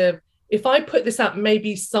point of, if I put this out,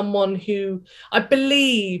 maybe someone who, I put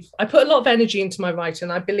a lot of energy into my writing.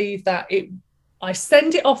 I believe that I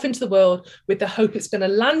send it off into the world with the hope it's going to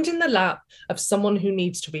land in the lap of someone who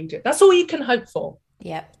needs to read it. That's all you can hope for.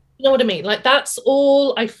 Yeah. You know what I mean? Like, that's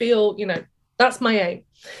all I feel, that's my aim.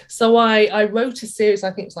 So I wrote a series,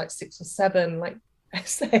 I think it's like 6 or 7 like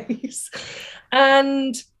essays,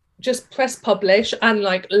 and just press publish, and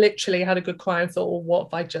like literally had a good cry and thought, well, what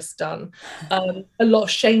have I just done? A lot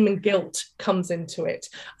of shame and guilt comes into it,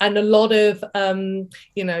 and a lot of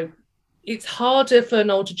it's harder for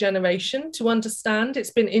an older generation to understand.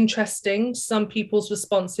 It's been interesting, some people's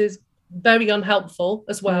responses very unhelpful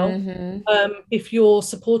as well. If you're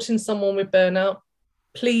supporting someone with burnout,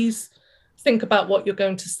 please think about what you're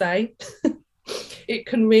going to say. It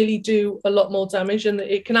can really do a lot more damage, and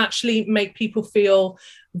it can actually make people feel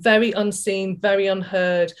very unseen, very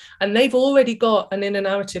unheard, and they've already got an inner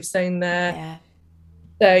narrative saying they're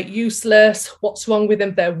useless, what's wrong with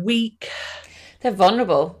them, they're weak, they're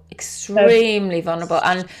vulnerable, extremely vulnerable.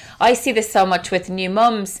 And I see this so much with new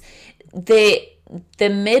mums. The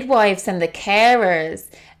midwives and the carers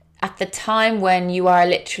at the time when you are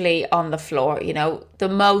literally on the floor, the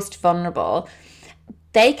most vulnerable,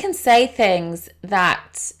 they can say things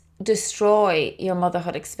that destroy your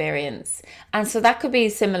motherhood experience. And so that could be a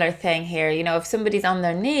similar thing here. If somebody's on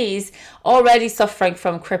their knees already suffering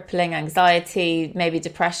from crippling anxiety, maybe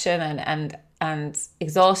depression and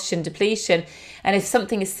exhaustion, depletion, and if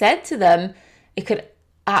something is said to them, it could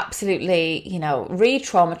absolutely,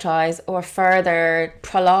 re-traumatize or further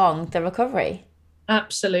prolong the recovery.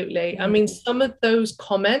 Absolutely. I mean, some of those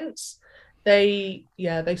comments, they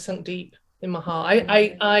sunk deep in my heart.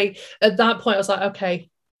 I at that point I was like, okay,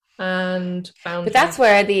 and But boundaries. that's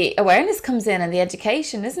where the awareness comes in and the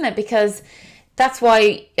education, isn't it? Because that's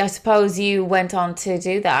why I suppose you went on to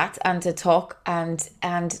do that and to talk and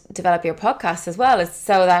develop your podcast as well, is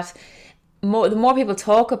so that the more people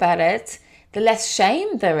talk about it, the less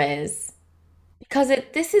shame there is. Because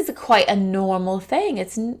this is quite a normal thing.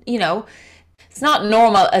 It's, it's not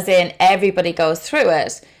normal as in everybody goes through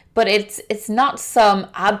it, but it's not some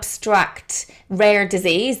abstract rare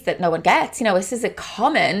disease that no one gets. This is a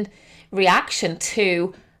common reaction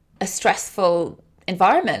to a stressful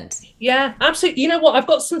environment. Yeah, absolutely. You know what? I've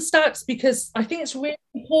got some stats because I think it's really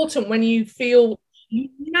important when you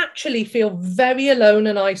naturally feel very alone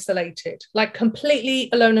and isolated, like completely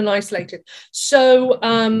alone and isolated. So,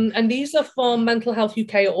 and these are from Mental Health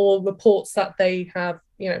UK or reports that they have,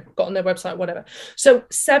 got on their website, whatever. So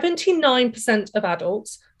 79% of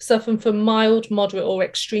adults suffer from mild, moderate, or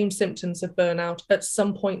extreme symptoms of burnout at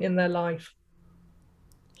some point in their life.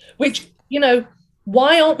 Which,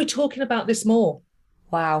 why aren't we talking about this more?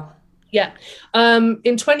 Wow. Yeah.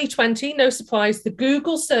 In 2020, no surprise, the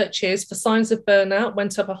Google searches for signs of burnout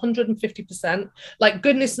went up 150%. Like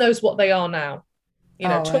goodness knows what they are now.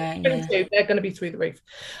 2022, they're going to be through the roof.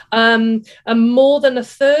 And more than a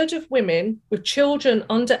third of women with children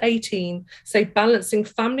under 18 say balancing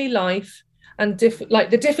family life and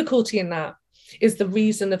the difficulty in that is the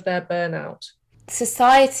reason of their burnout.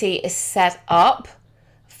 Society is set up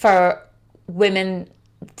for women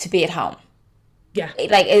to be at home. Yeah.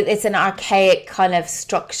 Like it's an archaic kind of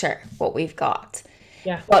structure, what we've got.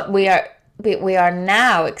 Yeah. But we are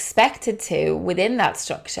now expected to, within that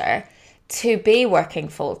structure, to be working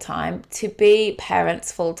full-time, to be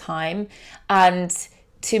parents full-time, and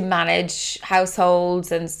to manage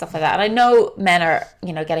households and stuff like that. And I know men are,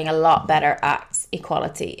 getting a lot better at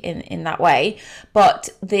equality in that way, but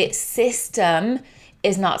the system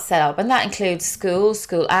is not set up, and that includes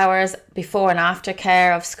school hours, before and after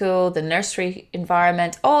care of school, the nursery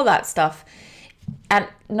environment, all that stuff. And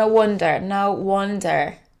no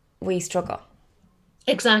wonder we struggle.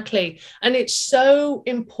 Exactly. And it's so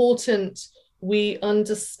important we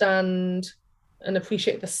understand and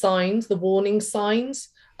appreciate the signs, the warning signs,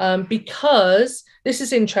 because this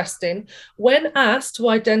is interesting. When asked to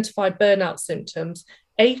identify burnout symptoms,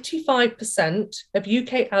 85% of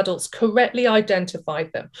UK adults correctly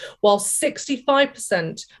identified them, while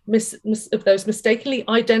 65% of those mistakenly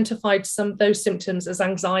identified some of those symptoms as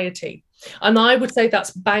anxiety. And I would say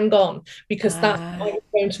that's bang on, because that's what I was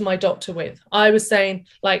going to my doctor with. I was saying,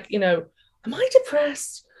 am I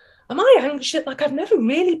depressed? Am I anxious? Like, I've never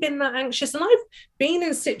really been that anxious. And I've been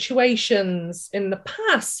in situations in the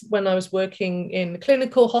past when I was working in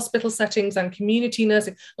clinical hospital settings and community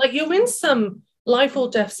nursing, like you're in some life or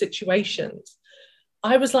death situations.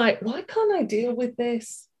 I was like, why can't I deal with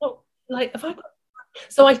this?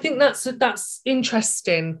 So I think that's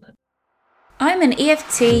interesting. I'm an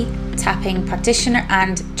EFT tapping practitioner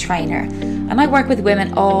and trainer, and I work with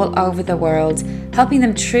women all over the world, helping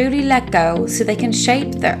them truly let go so they can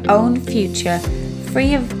shape their own future,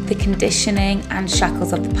 free of the conditioning and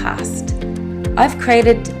shackles of the past. I've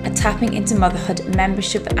created a Tapping into Motherhood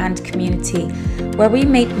membership and community where we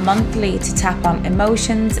meet monthly to tap on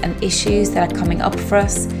emotions and issues that are coming up for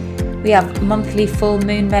us. We have monthly full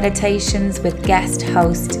moon meditations with guest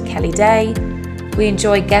host Kelly Day. We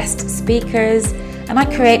enjoy guest speakers, and I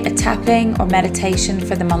create a tapping or meditation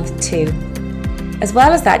for the month too. As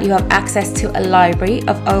well as that, you have access to a library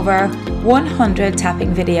of over 100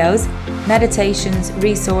 tapping videos, meditations,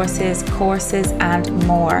 resources, courses, and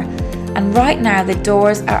more. And right now the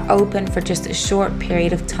doors are open for just a short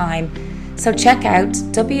period of time. So check out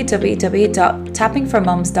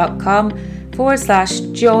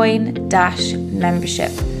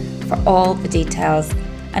www.tappingformums.com/join-membership for all the details.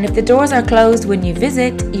 And if the doors are closed when you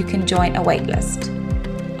visit, you can join a waitlist.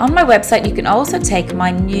 On my website, you can also take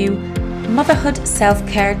my new Motherhood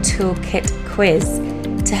Self-Care Toolkit quiz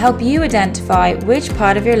to help you identify which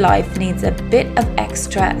part of your life needs a bit of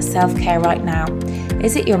extra self-care right now.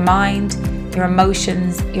 Is it your mind, your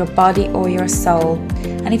emotions, your body, or your soul?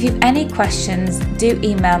 And if you have any questions, do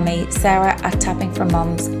email me,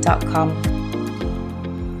 sarah@tappingformoms.com.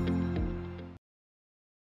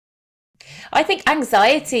 I think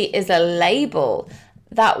anxiety is a label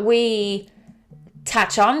that we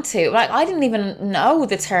attach onto. Like, I didn't even know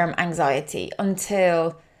the term anxiety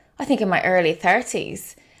until I think in my early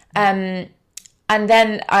 30s. And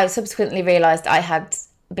then I subsequently realized I had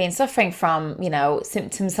been suffering from,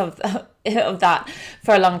 symptoms of that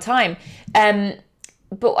for a long time.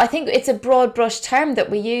 But I think it's a broad brush term that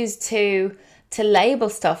we use to label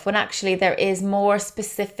stuff when actually there is more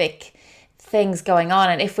specific things going on.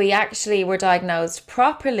 And if we actually were diagnosed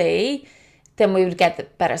properly, then we would get the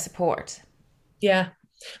better support. Yeah.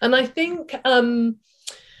 And I think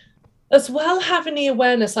as well, having the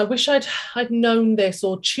awareness, I wish I'd known this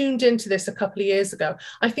or tuned into this a couple of years ago.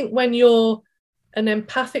 I think when you're an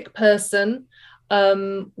empathic person,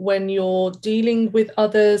 when you're dealing with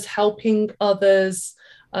others, helping others,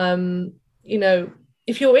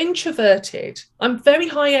 if you're introverted, I'm very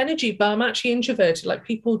high energy, but I'm actually introverted. Like,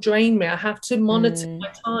 people drain me. I have to monitor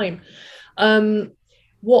my time.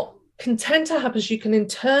 What can tend to happen is you can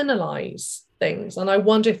internalize things. And I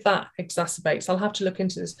wonder if that exacerbates, I'll have to look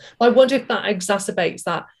into this, but I wonder if that exacerbates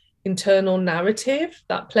that internal narrative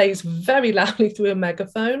that plays very loudly through a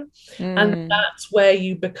megaphone. And that's where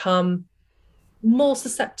you become more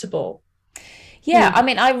susceptible. Yeah, I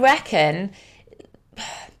mean, I reckon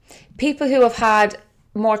people who have had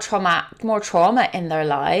more trauma in their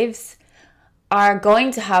lives are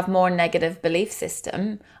going to have more negative belief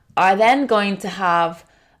system, are then going to have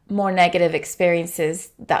more negative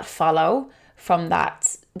experiences that follow from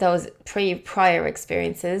those prior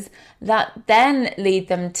experiences that then lead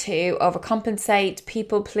them to overcompensate,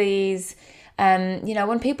 people please.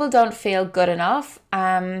 When people don't feel good enough,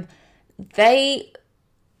 they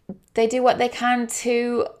do what they can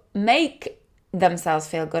to make themselves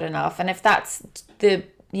feel good enough. And if that's the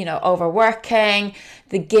overworking,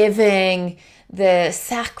 the giving, the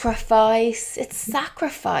sacrifice, it's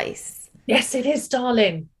sacrifice. Yes, it is,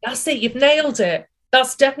 darling. That's it. You've nailed it.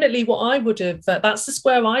 That's definitely what I would have. That's the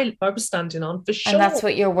square I was standing on, for sure. And that's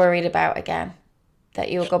what you're worried about again, that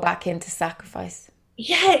you'll go back into sacrifice.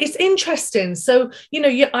 Yeah, it's interesting. So,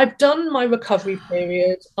 I've done my recovery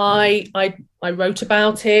period. I wrote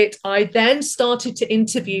about it. I then started to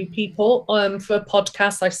interview people for a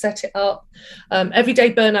podcast. I set it up,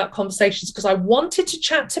 Everyday Burnout Conversations, because I wanted to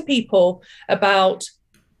chat to people about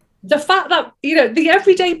the fact that, the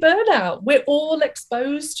everyday burnout, we're all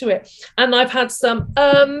exposed to it. And I've had some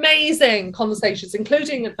amazing conversations,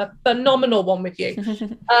 including a phenomenal one with you.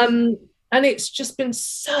 And it's just been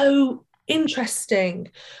so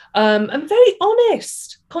interesting and very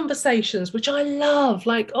honest conversations, which I love.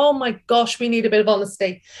 Like, oh my gosh, we need a bit of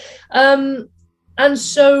honesty. And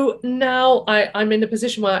so now I'm in a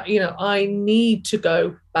position where, I need to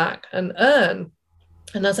go back and earn.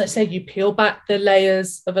 And as I say, you peel back the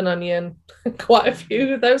layers of an onion, quite a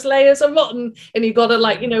few of those layers are rotten, and you've got to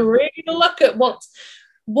really look at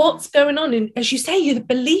what's going on in, as you say, the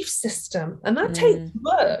belief system. And that takes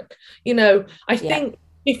work. I think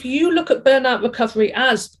if you look at burnout recovery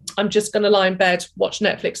as, I'm just going to lie in bed, watch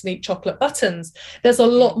Netflix and eat chocolate buttons, there's a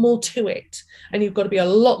lot more to it. And you've got to be a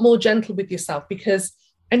lot more gentle with yourself,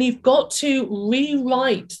 and you've got to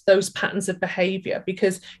rewrite those patterns of behavior,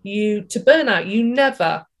 because to burnout, you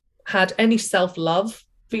never had any self-love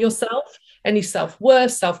for yourself, any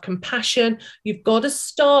self-worth, self-compassion. You've got to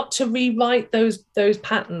start to rewrite those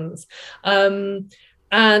patterns.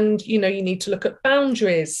 And, you need to look at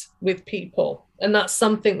boundaries with people. And that's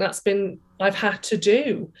something I've had to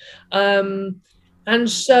do. And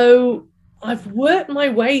so I've worked my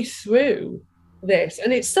way through this.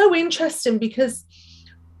 And it's so interesting because,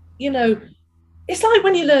 it's like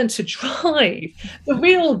when you learn to drive, the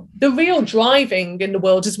real driving in the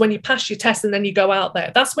world is when you pass your test and then you go out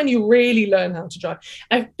there. That's when you really learn how to drive.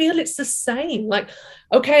 I feel it's the same. Like,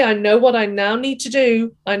 okay, I know what I now need to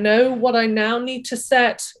do. I know what I now need to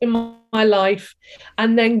set in my life.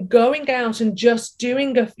 And then going out and just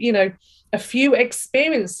doing a few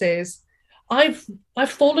experiences, I've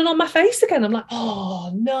fallen on my face again. I'm like,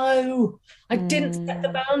 oh no, I didn't set the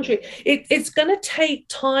boundary. It's going to take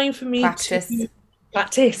time for me to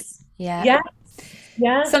practice. Yeah.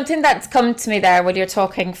 Something that's come to me there when you're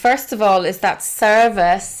talking, first of all, is that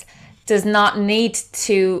service does not need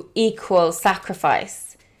to equal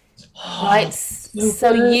sacrifice. Right?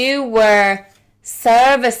 So you were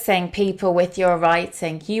servicing people with your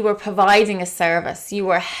writing. You were providing a service. You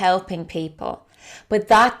were helping people. But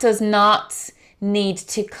that does not need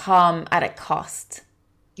to come at a cost.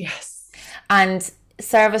 Yes. And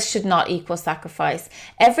service should not equal sacrifice.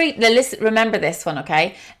 Remember this one,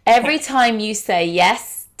 okay? Every time you say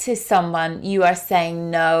yes to someone, you are saying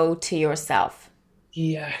no to yourself.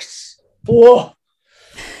 Yes. Oh,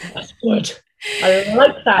 that's good. I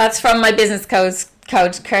like that. That's from my business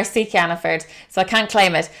coach Kirsty Caniford, so I can't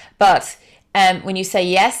claim it. But when you say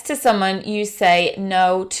yes to someone, you say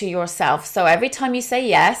no to yourself. So every time you say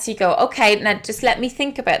yes, you go, okay, now just let me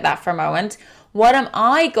think about that for a moment. What am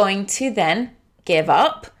I going to then give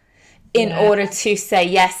up in order to say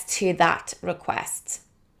yes to that request?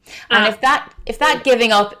 And if that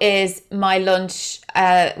giving up is my lunch,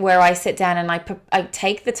 where I sit down and I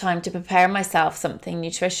take the time to prepare myself something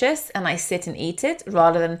nutritious and I sit and eat it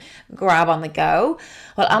rather than grab on the go,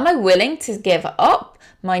 well, am I willing to give up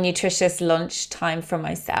my nutritious lunch time for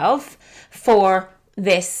myself for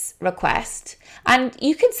this request? And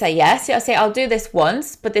you can say yes. I'll say I'll do this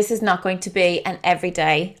once, but this is not going to be an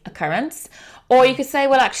everyday occurrence. Or you could say,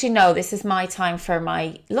 well, actually, no, this is my time for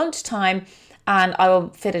my lunchtime, and I will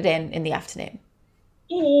fit it in the afternoon.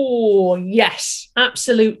 Oh, yes,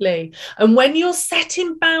 absolutely. And when you're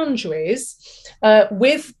setting boundaries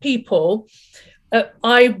with people,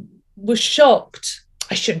 I was shocked.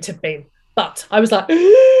 I shouldn't have been, but I was like,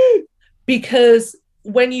 because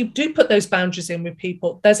when you do put those boundaries in with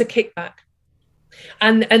people, there's a kickback.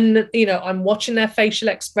 And I'm watching their facial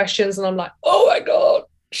expressions and I'm like, oh my God,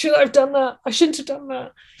 should I have done that? I shouldn't have done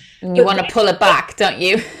that. And you want to pull it back, don't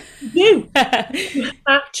you? You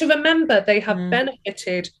have to remember they have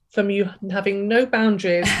benefited from you having no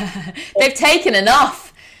boundaries. They've taken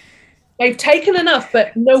enough.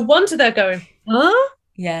 But no wonder they're going, huh?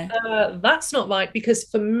 Yeah. That's not right, because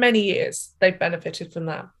for many years they've benefited from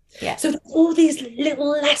that. Yeah. So all these little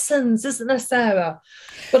lessons, isn't there, Sarah?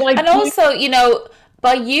 And also,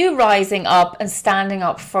 by you rising up and standing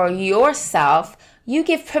up for yourself, you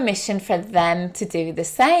give permission for them to do the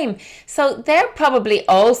same. So they're probably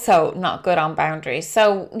also not good on boundaries.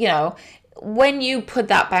 So, when you put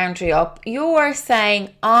that boundary up, you're saying,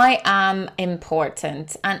 I am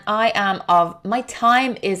important and my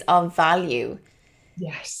time is of value.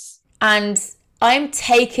 Yes. And I'm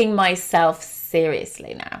taking myself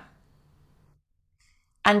seriously now.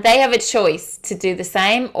 And they have a choice to do the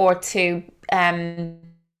same or to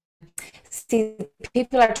see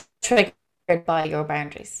people are triggered by your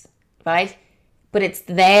boundaries, right? But it's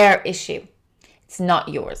their issue. It's not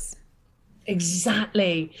yours.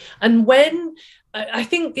 Exactly. And when I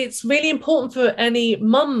think it's really important for any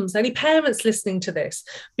mums, any parents listening to this,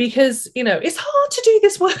 because, it's hard to do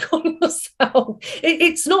this work on yourself.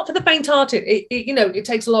 It's not for the faint-hearted. It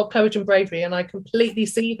takes a lot of courage and bravery. And I completely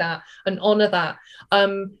see that and honor that.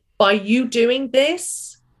 By you doing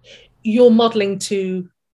this, you're modeling to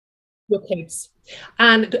your kids.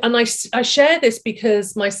 And I share this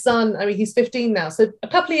because my son, he's 15 now. So a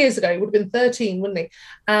couple of years ago, he would have been 13, wouldn't he?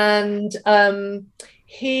 And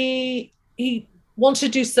he wanted to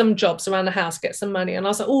do some jobs around the house, get some money. And I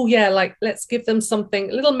was like, oh yeah, let's give them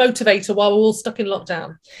something, a little motivator while we're all stuck in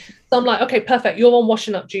lockdown. So I'm like, okay, perfect. You're on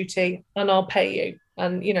washing up duty and I'll pay you.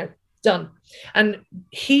 And, done. And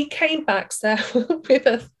he came back, Sarah, with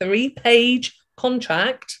a 3-page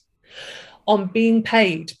contract on being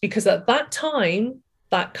paid, because at that time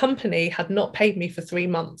that company had not paid me for 3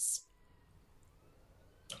 months.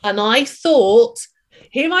 And I thought,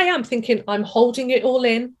 here I am thinking, I'm holding it all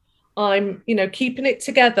in, I'm keeping it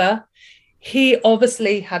together. He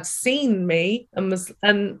obviously had seen me and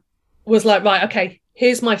was like, right, okay,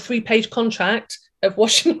 here's my 3-page contract of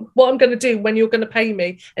what I'm going to do when you're going to pay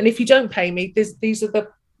me, and if you don't pay me, these are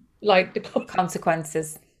the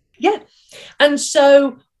consequences. Yeah. And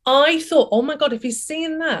so I thought, oh my God, if he's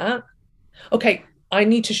seeing that, okay, I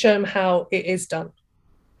need to show him how it is done.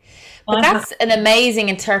 But that's an amazing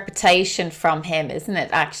interpretation from him, isn't it,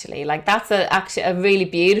 actually? That's actually a really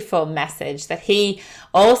beautiful message, that he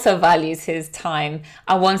also values his time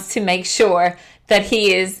and wants to make sure that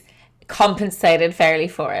he is compensated fairly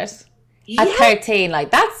for it. Yeah. At 13,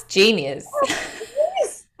 that's genius.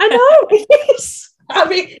 Yes, I know, it is.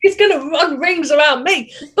 It's going to run rings around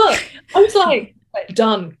me. But I was like,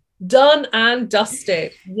 done and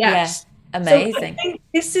dusted. Yes. Yeah, amazing. So I think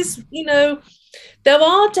this is, there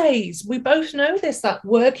are days, we both know this, that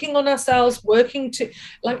working on ourselves, working to,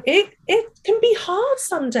 it can be hard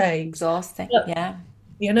some days. Exhausting, but yeah.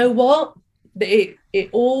 You know what? It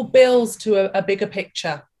all builds to a bigger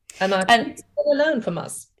picture. And I think it's going to learn from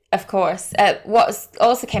us. Of course. What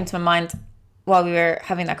also came to my mind while we were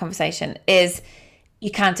having that conversation is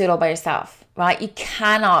you can't do it all by yourself, right? You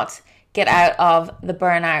cannot get out of the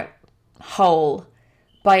burnout hole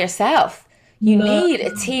by yourself. You need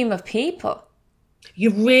a team of people.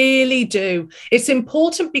 You really do. It's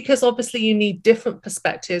important because obviously you need different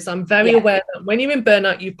perspectives. I'm very aware that when you're in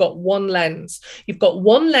burnout, you've got one lens. You've got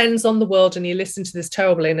one lens on the world and you listen to this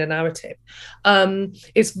terrible inner narrative.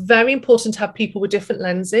 It's very important to have people with different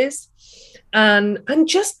lenses and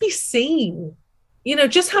just be seen.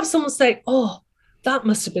 Just have someone say, oh, that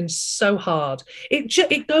must have been so hard.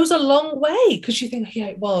 It goes a long way because you think, yeah,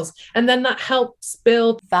 it was. And then that helps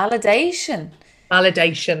build validation.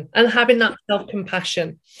 validation and having that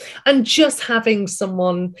self-compassion and just having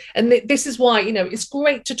someone. And this is why, it's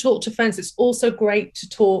great to talk to friends. It's also great to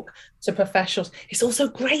talk to professionals. It's also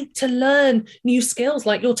great to learn new skills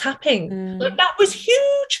like your tapping. Like that was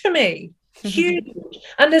huge for me. Huge.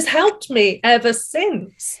 And has helped me ever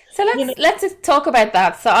since. So let's just talk about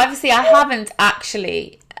that. So obviously I haven't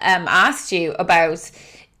actually asked you about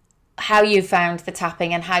how you found the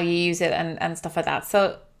tapping and how you use it and stuff like that.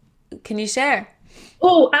 So can you share?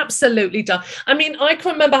 Oh, absolutely, Done. I mean, I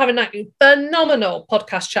can remember having that phenomenal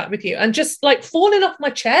podcast chat with you and just like falling off my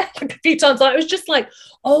chair like a few times. I was just like,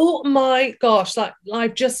 oh my gosh, like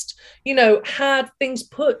I've just, had things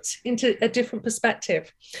put into a different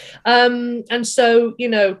perspective. And so,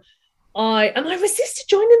 I resisted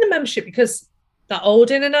joining the membership because that old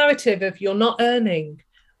inner narrative of you're not earning.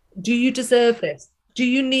 Do you deserve this? Do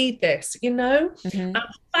you need this? And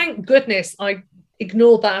thank goodness I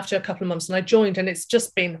ignored that after a couple of months and I joined, and it's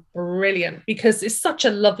just been brilliant because it's such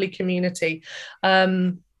a lovely community.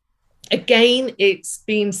 Again, it's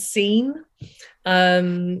been seen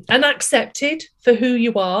and accepted for who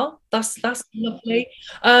you are. That's lovely.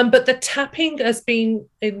 But the tapping has been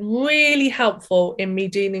really helpful in me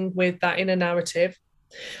dealing with that inner narrative.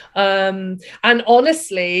 And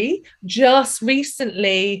honestly, just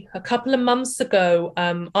recently, a couple of months ago,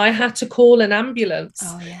 I had to call an ambulance.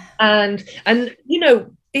 Oh, yeah. And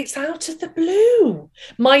it's out of the blue.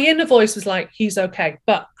 My inner voice was like, he's okay.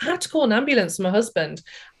 But I had to call an ambulance for my husband.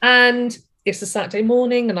 And it's a Saturday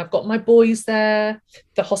morning and I've got my boys there.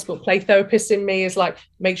 The hospital play therapist in me is like,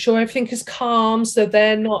 make sure everything is calm so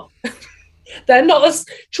they're not as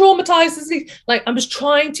traumatized as these. Like, I was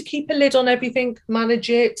trying to keep a lid on everything, manage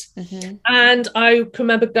it. And I can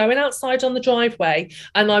remember going outside on the driveway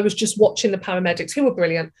and I was just watching the paramedics, who were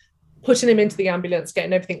brilliant, putting him into the ambulance,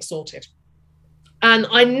 getting everything sorted. And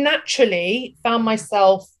I naturally found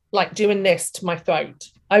myself like doing this to my throat.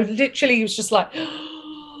 I literally was just like,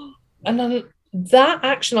 and then that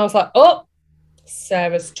action, I was like, oh,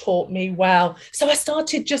 Sarah's taught me well. So I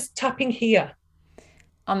started just tapping here.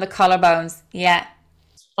 On the collarbones, yeah.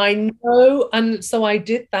 I know. And so I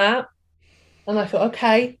did that. And I thought,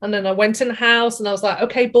 okay. And then I went in the house and I was like,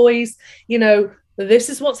 okay, boys, this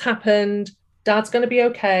is what's happened. Dad's going to be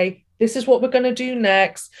okay. This is what we're going to do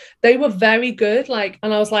next. They were very good. And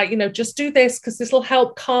I was like, just do this because this will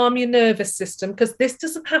help calm your nervous system, because this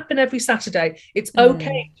doesn't happen every Saturday. It's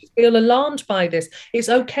okay to feel alarmed by this. It's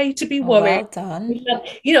okay to be worried. Well done.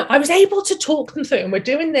 I was able to talk them through, and we're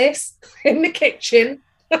doing this in the kitchen.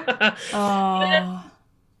 Oh.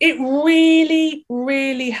 It really,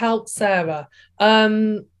 really helped Sarah.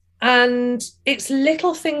 And it's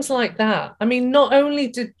little things like that. I mean, not only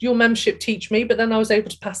did your membership teach me, but then I was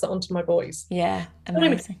able to pass that on to my boys. Yeah,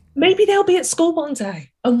 amazing. Maybe they'll be at school one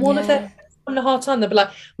day and one of them having a hard time. They'll be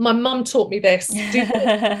like, my mum taught me this.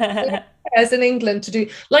 As in England to do.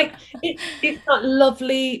 Like, it's that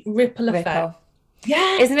lovely ripple effect.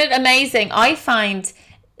 Yeah. Isn't it amazing? I find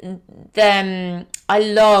I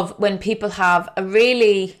love when people have a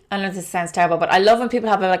really, I know this sounds terrible, but I love when people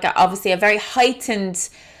have obviously a very heightened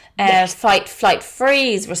fight, flight,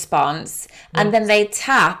 freeze response, and then they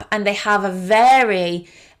tap and they have a very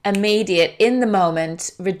immediate, in the moment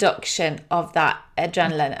reduction of that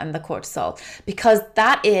adrenaline and the cortisol, because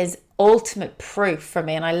that is ultimate proof for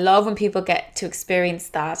me. And I love when people get to experience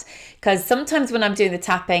that, because sometimes when I'm doing the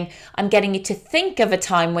tapping, I'm getting you to think of a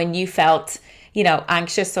time when you felt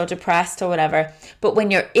anxious or depressed or whatever. But when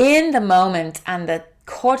you're in the moment and the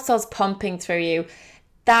cortisol's pumping through you,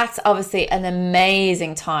 that's obviously an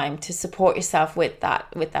amazing time to support yourself with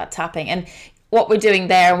that tapping. And what we're doing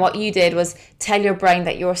there and what you did was tell your brain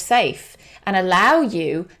that you're safe and allow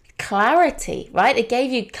you clarity, right? It gave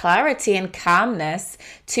you clarity and calmness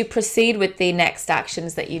to proceed with the next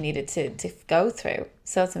actions that you needed to go through.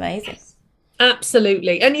 So it's amazing.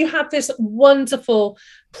 Absolutely. And you have this wonderful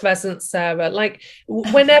presence, Sarah. Like,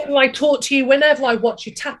 whenever I talk to you, whenever I watch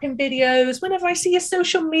your tapping videos, whenever I see your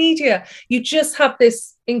social media, you just have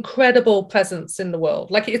this incredible presence in the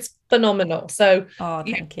world. Like, it's phenomenal. So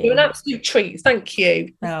thank you. You're an absolute treat. Thank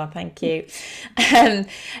you. Oh, thank you.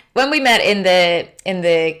 When we met in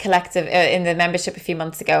the collective, in the membership a few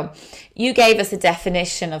months ago, you gave us a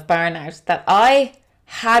definition of burnout that I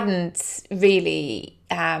hadn't really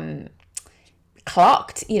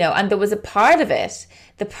clocked, and there was a part of it,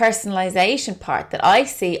 the personalization part, that I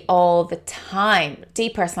see all the time,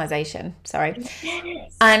 depersonalization, sorry.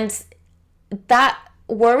 Yes. And that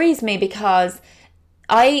worries me because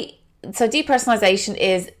so depersonalization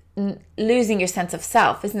is losing your sense of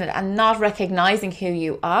self, isn't it? And not recognizing who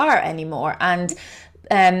you are anymore, and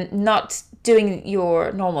not doing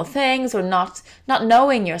your normal things or not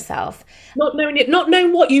knowing yourself. Not knowing it, not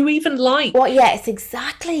knowing what you even like. Well, yes,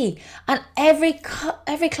 exactly. And every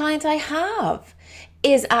client I have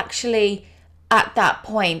is actually at that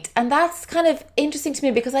point. And that's kind of interesting to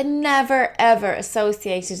me because I never ever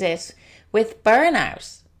associated it with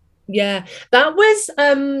burnout. Yeah, that was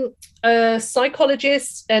a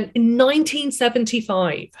psychologist in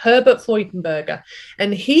 1975, Herbert Freudenberger,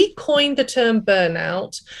 and he coined the term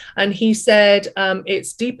burnout. And he said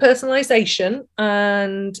it's depersonalization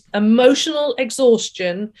and emotional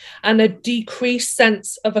exhaustion and a decreased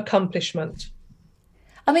sense of accomplishment.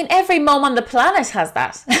 I mean, every mom on the planet has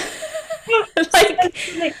that.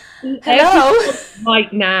 Like, hello? Everyone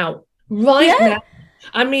right now, right Yeah. now.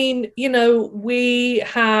 I mean, we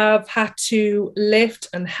have had to lift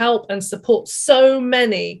and help and support so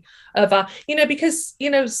many of our, because,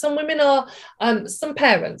 some women are, some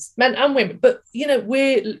parents, men and women, but,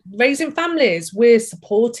 we're raising families, we're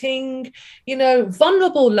supporting,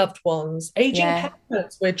 vulnerable loved ones, aging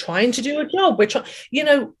parents, we're trying to do a job, we're trying,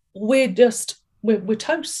 we're toast.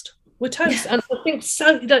 We're toast. And I think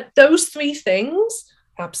so that those three things,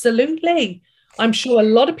 absolutely. I'm sure a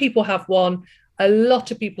lot of people have one. A lot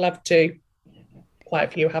of people have two. Quite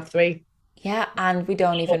a few have three. Yeah, and we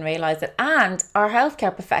don't even realize it. And our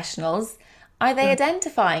healthcare professionals, are they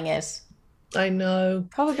identifying it? I know.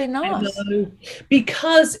 Probably not. I know.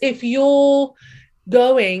 Because if you're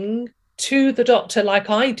going to the doctor like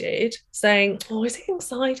I did, saying, oh, is it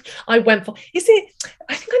anxiety? I think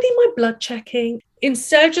I need my blood checking.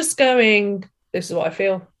 Instead of just going, this is what I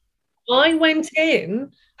feel. I went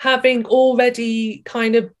in having already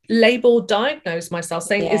kind of labeled, diagnosed myself,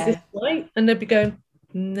 saying, is this right? And they'd be going,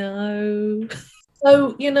 no.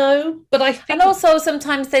 So, but I think... And also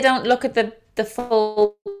sometimes they don't look at the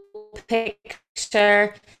full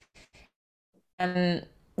picture and,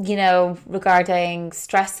 regarding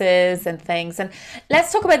stresses and things. And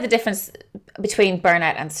let's talk about the difference between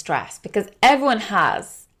burnout and stress, because everyone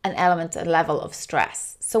has an element, a level of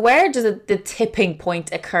stress. So where does the tipping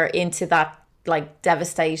point occur into that like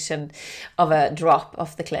devastation of a drop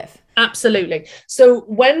off the cliff? Absolutely. So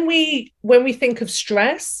when we think of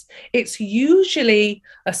stress, it's usually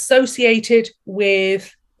associated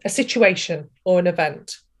with a situation or an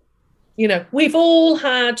event. We've all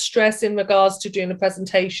had stress in regards to doing a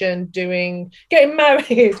presentation, getting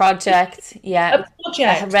married, project, a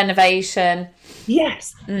project, a renovation.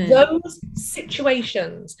 Yes, those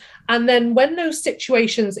situations. And then when those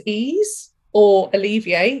situations ease or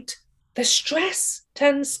alleviate, the stress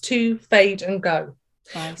tends to fade and go.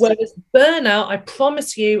 Right. Whereas burnout, I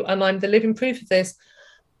promise you, and I'm the living proof of this,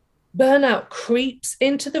 burnout creeps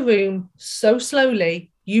into the room so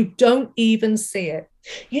slowly, you don't even see it.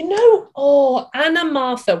 Anna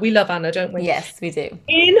Martha, we love Anna, don't we? Yes, we do.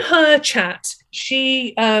 In her chat,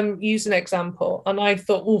 she used an example, and I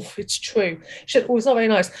thought, oh, it's true. She said, it's not very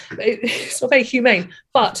nice. It's not very humane.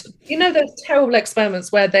 But those terrible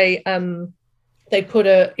experiments where they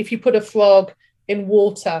if you put a frog in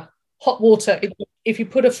water, hot water, if you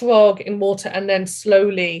put a frog in water and then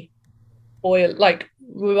slowly boil, like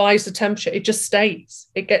rise the temperature, it just stays.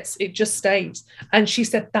 It just stays. And she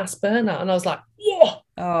said, that's burnout. And I was like, whoa.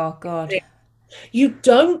 Oh, God. You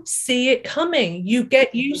don't see it coming. You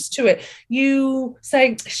get used to it. You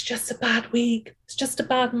say, it's just a bad week. It's just a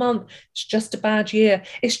bad month. It's just a bad year.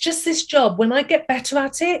 It's just this job. When I get better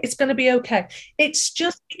at it, it's going to be okay. It's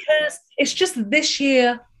just because it's just this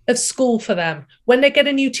year of school for them. When they get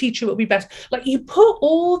a new teacher, it'll be better. Like you put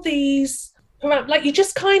all these, like you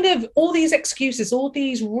just kind of, all these excuses, all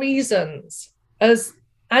these reasons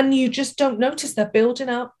and you just don't notice they're building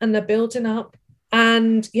up and they're building up.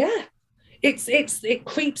 And yeah. It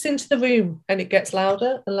creeps into the room and it gets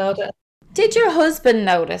louder and louder. Did your husband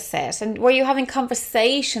notice it? And were you having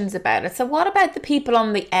conversations about it? So what about the people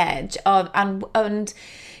on the edge of and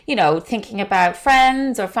thinking about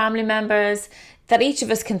friends or family members that each of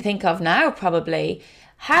us can think of now probably?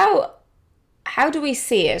 How do we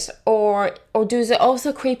see it, or does it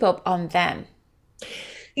also creep up on them?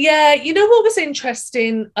 Yeah, what was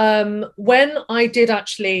interesting when I did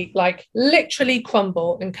actually literally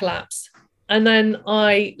crumble and collapse. And then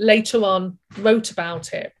I later on wrote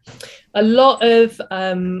about it. A lot of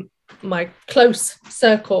my close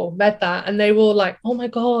circle read that and they were all like, oh my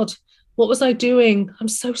God, what was I doing? I'm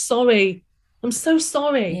so sorry. I'm so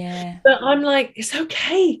sorry. Yeah. But I'm like, it's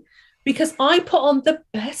okay, because I put on the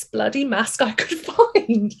best bloody mask I could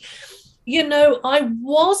find. I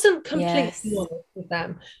wasn't completely honest with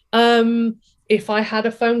them. If I had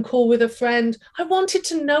a phone call with a friend, I wanted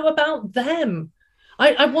to know about them.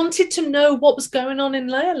 I wanted to know what was going on in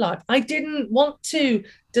their life. I didn't want to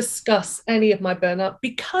discuss any of my burnout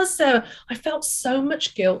because I felt so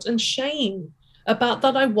much guilt and shame about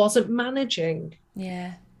that I wasn't managing.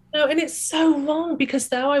 Yeah. No, and it's so wrong because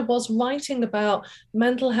there I was writing about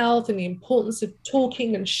mental health and the importance of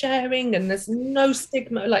talking and sharing, and there's no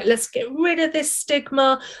stigma. Like, let's get rid of this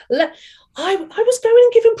stigma. I was going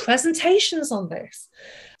and giving presentations on this,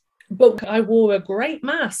 but I wore a great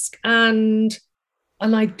mask, and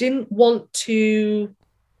I didn't want to.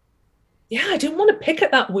 Yeah, I didn't want to pick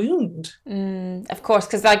at that wound. Of course,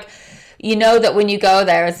 because like, you know that when you go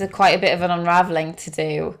there, it's quite a bit of an unraveling to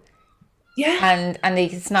do. Yeah. And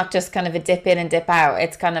it's not just kind of a dip in and dip out.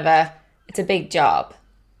 It's kind of it's a big job.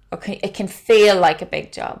 Okay, it can feel like a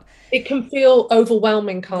big job. It can feel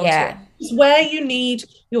overwhelming, can't Yeah. it? It's where you need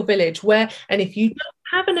your village, and if you don't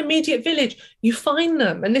have an immediate village, you find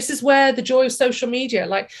them. And this is where the joy of social media,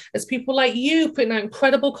 like as people like you putting out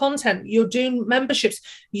incredible content, you're doing memberships,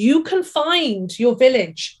 you can find your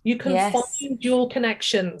village, you can find your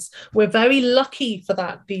connections. We're very lucky for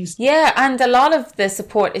that Yeah, and a lot of the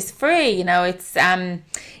support is free. You know, it's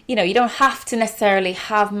you know, you don't have to necessarily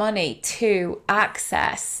have money to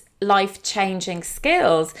access life-changing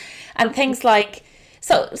skills and things like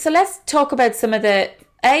so let's talk about some of the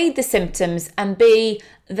symptoms, and B,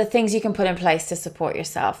 the things you can put in place to support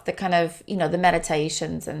yourself, the kind of, you know, the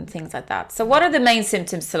meditations and things like that. So what are the main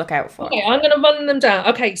symptoms to look out for? Okay, I'm going to run them down.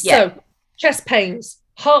 Okay, so chest pains,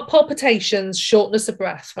 heart palpitations, shortness of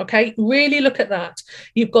breath. Okay, really look at that.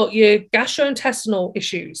 You've got your gastrointestinal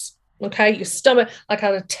issues. Okay, your stomach, like I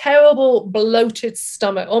had a terrible bloated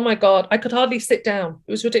stomach. Oh my God, I could hardly sit down.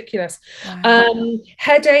 It was ridiculous. Wow.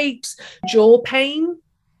 Headaches, jaw pain,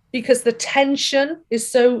 because the tension is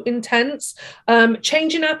so intense.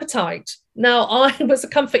 Change in appetite. Now, I was a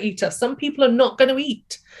comfort eater. Some people are not going to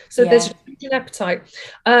eat. So there's a change in appetite.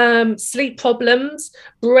 Sleep problems,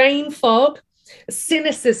 brain fog,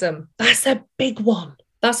 cynicism. That's a big one.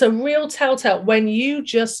 That's a real telltale when you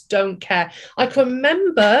just don't care. I can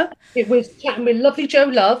remember it was chatting with lovely Jo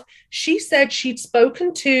Love. She said she'd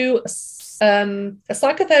spoken to a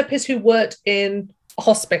psychotherapist who worked in a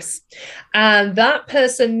hospice, and that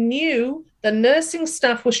person knew the nursing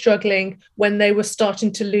staff were struggling when they were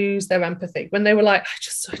starting to lose their empathy, when they were like,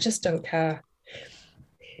 I just don't care.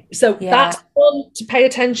 So that's one to pay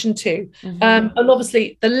attention to. And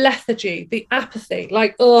obviously the lethargy, the apathy,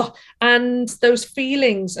 and those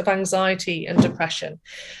feelings of anxiety and depression.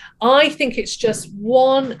 I think it's just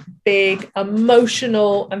one big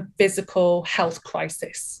emotional and physical health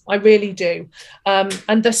crisis. I really do.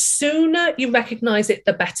 And the sooner you recognize it,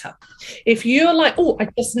 the better. If you're like, oh, I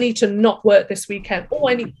just need to not work this weekend. Oh,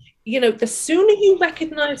 I need, the sooner you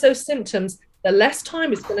recognize those symptoms, the less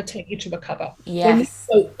time it's going to take you to recover. Yes.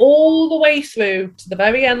 When you go all the way through to the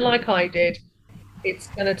very end, like I did, it's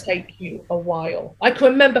going to take you a while. I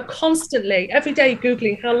can remember constantly, every day,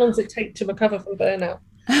 Googling how long does it take to recover from burnout.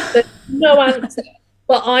 There's no answer.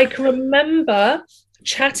 But I can remember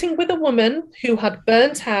chatting with a woman who had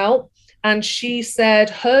burnt out, and she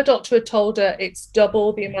said her doctor had told her it's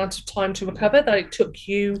double the amount of time to recover that it took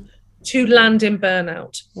you to land in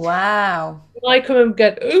burnout. Wow. I can remember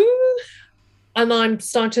going, ooh. And I'm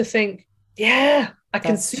starting to think, I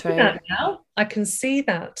can see that now. I can see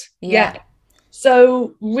that. Yeah.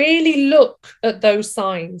 So really look at those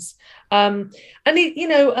signs. And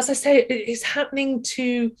it, as I say, it's happening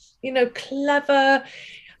to, clever,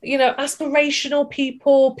 aspirational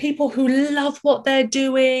people who love what they're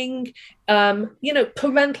doing.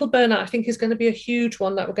 Parental burnout, I think, is going to be a huge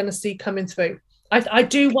one that we're going to see coming through. I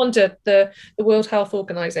do wonder the World Health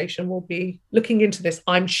Organization will be looking into this,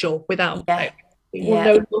 I'm sure, without doubt.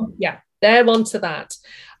 They're onto that.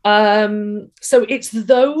 So it's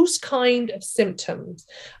those kind of symptoms,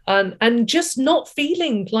 and just not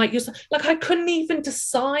feeling like yourself. Like I couldn't even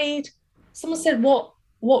decide. Someone said, "What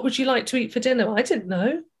would you like to eat for dinner?" I didn't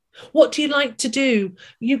know. What do you like to do?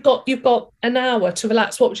 You've got an hour to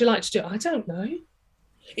relax. What would you like to do? I don't know.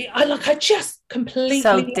 I just completely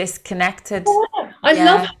so disconnected. Yeah. I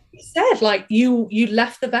love how you said, like you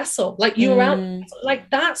left the vessel, like you were out, like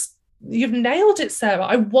you've nailed it, Sarah.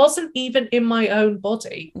 I wasn't even in my own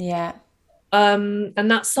body. Yeah. And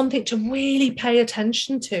that's something to really pay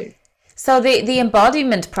attention to. So the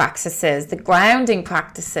embodiment practices, the grounding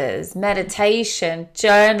practices, meditation,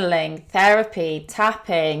 journaling, therapy,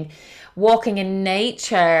 tapping, walking in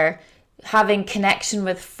nature, having connection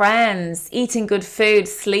with friends, eating good food,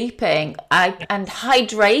 sleeping, and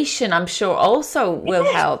hydration, I'm sure also will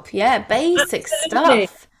help. Yeah, basic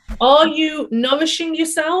stuff. Are you nourishing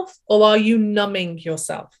yourself or are you numbing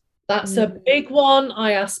yourself? That's a big one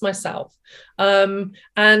I ask myself. And,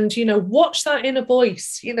 watch that inner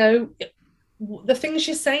voice, the things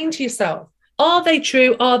you're saying to yourself. Are they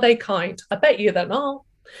true? Are they kind? I bet you they're not.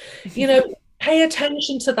 Pay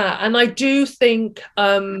attention to that. And I do think,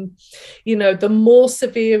 the more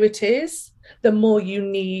severe it is, the more you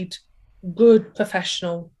need good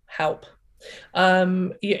professional help.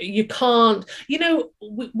 You can't,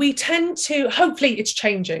 we tend to, hopefully it's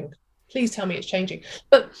changing. Please tell me it's changing.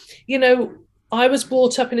 But, I was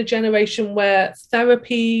brought up in a generation where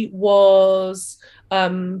therapy was, I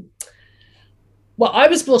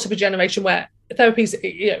was brought up in a generation where therapy is,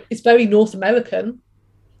 it's very North American.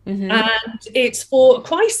 And it's for a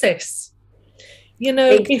crisis,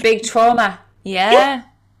 big trauma. Yeah.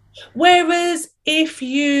 Whereas if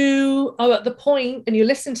you are at the point and you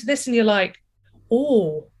listen to this and you're like,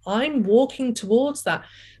 oh, I'm walking towards that,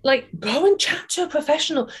 like, go and chat to a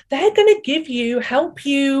professional. They're going to help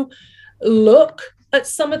you look at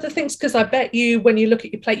some of the things, because I bet you when you look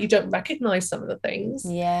at your plate, you don't recognize some of the things.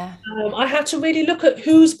 Yeah. I had to really look at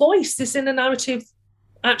whose voice this inner narrative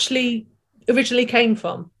actually originally came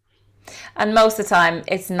from. And most of the time,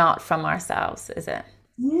 it's not from ourselves, is it?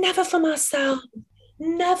 Never from ourselves.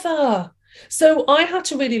 Never. So I had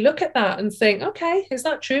to really look at that and think, okay, is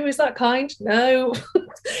that true? Is that kind? No.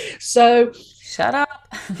 So shut up.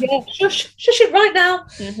 Yeah, shush it right now.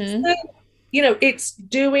 So, it's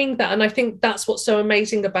doing that. And I think that's what's so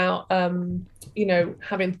amazing about,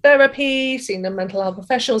 having therapy, seeing the mental health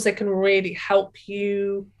professionals. They can really help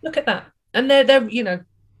you look at that. And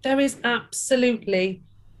there is absolutely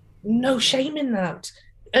no shame in that.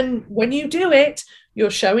 And when you do it, you're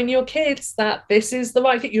showing your kids that this is the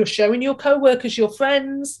right thing. You're showing your co-workers, your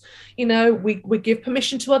friends, we give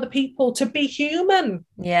permission to other people to be human.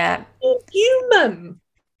 Yeah. You're human.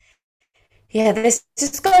 Yeah, this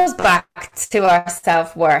just goes back to our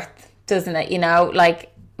self-worth, doesn't it?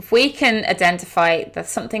 Like, if we can identify that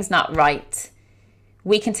something's not right,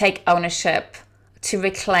 we can take ownership to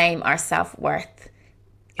reclaim our self-worth.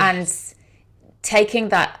 Yes. And taking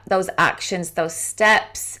those actions, those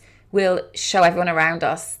steps, will show everyone around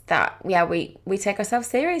us that, we take ourselves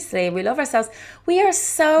seriously. We love ourselves. We are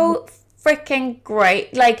so freaking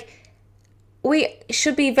great. Like, we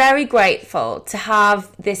should be very grateful to have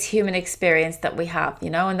this human experience that we have,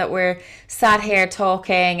 and that we're sat here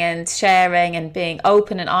talking and sharing and being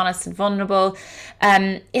open and honest and vulnerable.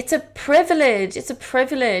 It's a privilege. It's a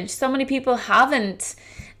privilege. So many people haven't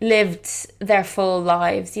lived their full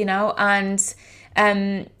lives, and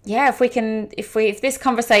if this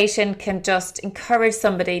conversation can just encourage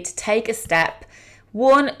somebody to take a step,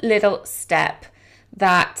 one little step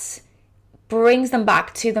that brings them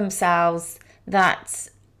back to themselves, that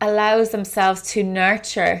allows themselves to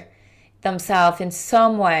nurture themselves in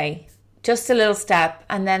some way, just a little step,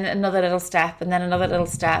 and then another little step, and then another little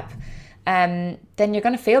step, then you're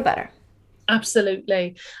going to feel better.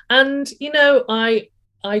 Absolutely. And,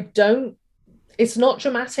 I don't, it's not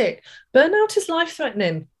dramatic. Burnout is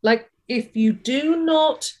life-threatening. Like, if you do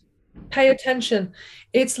not pay attention,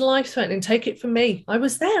 it's life-threatening. Take it from me. I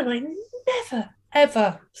was there and I never,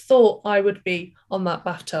 ever thought I would be on that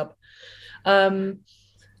bathtub. And,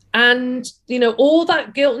 all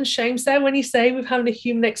that guilt and shame's there when you say we've had a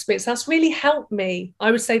human experience. That's really helped me,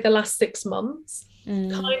 I would say, the last 6 months,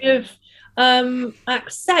 kind of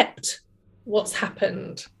accept what's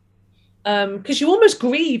happened. Because you almost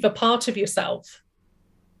grieve a part of yourself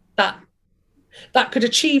that could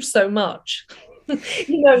achieve so much. That's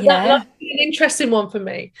an interesting one for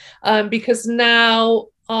me, because now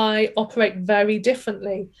I operate very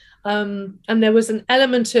differently. And there was an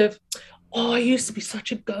element of, I used to be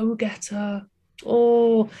such a go-getter.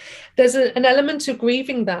 There's an element of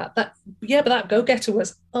grieving that but that go-getter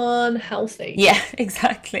was unhealthy. Yeah,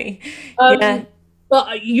 exactly.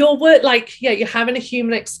 But your work, you're having a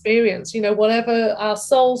human experience, whatever our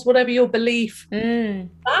souls, whatever your belief,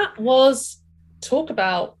 that was talk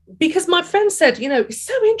about. Because my friend said, it's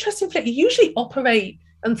so interesting, you usually operate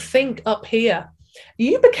and think up here.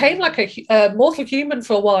 You became like a mortal human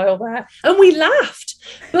for a while there. And we laughed.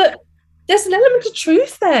 But there's an element of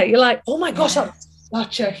truth there. You're like, oh my gosh, that's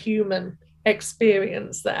such a human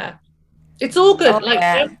experience there. It's all good.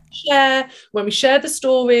 When we share the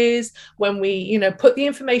stories, when we, put the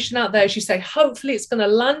information out there, as you say, hopefully it's going to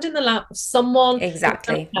land in the lap of someone.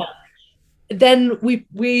 Exactly. Then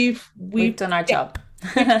we've done our job.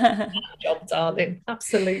 Job, darling.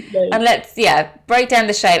 Absolutely. And let's break down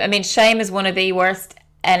the shame. I mean, shame is one of the worst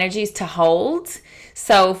energies to hold.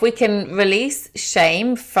 So if we can release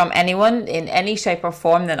shame from anyone in any shape or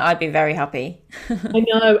form, then I'd be very happy. I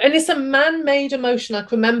know. And it's a man-made emotion. I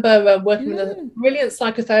can remember working with a brilliant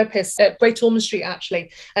psychotherapist at Great Ormond Street,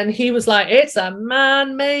 actually. And he was like, it's a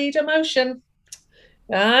man-made emotion.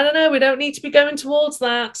 I don't know. We don't need to be going towards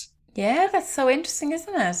that. Yeah, that's so interesting,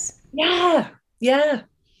 isn't it? Yeah. Yeah.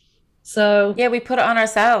 So. Yeah, we put it on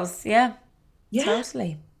ourselves. Yeah. Yeah.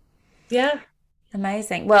 Totally. Yeah.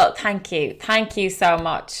 Amazing. Well, thank you. Thank you so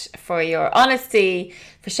much for your honesty,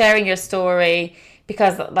 for sharing your story,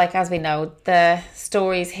 because like, as we know, the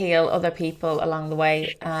stories heal other people along the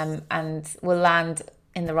way, and will land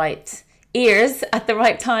in the right ears at the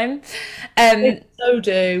right time. They so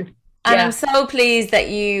do. And I'm so pleased that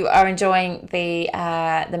you are enjoying the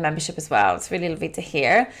membership as well. It's really lovely to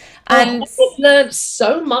hear. And I've learned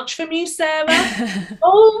so much from you, Sarah.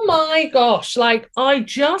 Oh my gosh. Like, I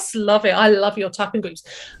just love it. I love your tapping groups.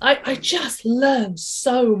 I just learned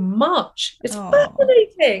so much. It's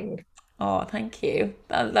fascinating. Oh, thank you.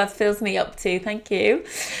 That fills me up too. Thank you.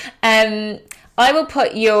 I will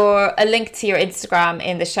put a link to your Instagram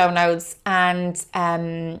in the show notes, and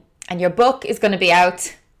your book is going to be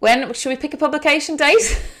out. When should we pick a publication date?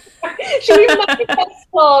 Should we manifest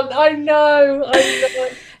one? I know.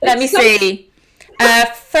 Let me see.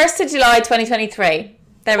 1st of July 2023.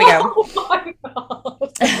 There we go. Oh my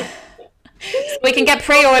God. So we can get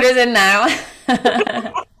pre-orders in now.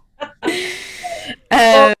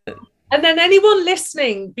 And then anyone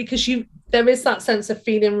listening, because there is that sense of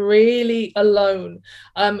feeling really alone,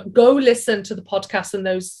 go listen to the podcast and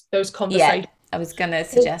those conversations. Yeah. I was going to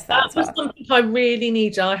suggest that as well. That was something I really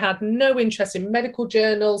needed. I had no interest in medical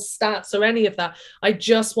journals, stats, or any of that. I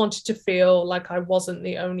just wanted to feel like I wasn't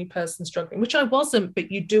the only person struggling, which I wasn't, but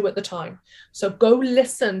you do at the time. So go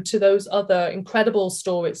listen to those other incredible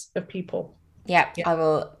stories of people. Yeah, I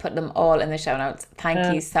will put them all in the show notes.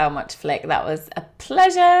 Thank you so much, Flick. That was a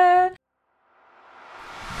pleasure.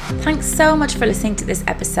 Thanks so much for listening to this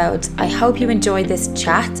episode. I hope you enjoyed this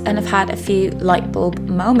chat and have had a few light bulb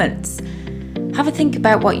moments. Have a think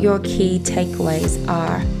about what your key takeaways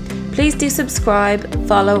are. Please do subscribe,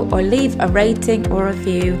 follow, or leave a rating or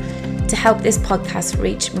review to help this podcast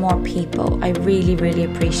reach more people. I really, really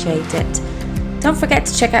appreciate it. Don't forget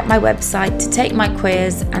to check out my website to take my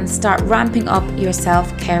quiz and start ramping up your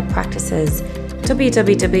self-care practices.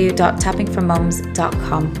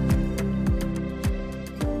 www.tappingformums.com.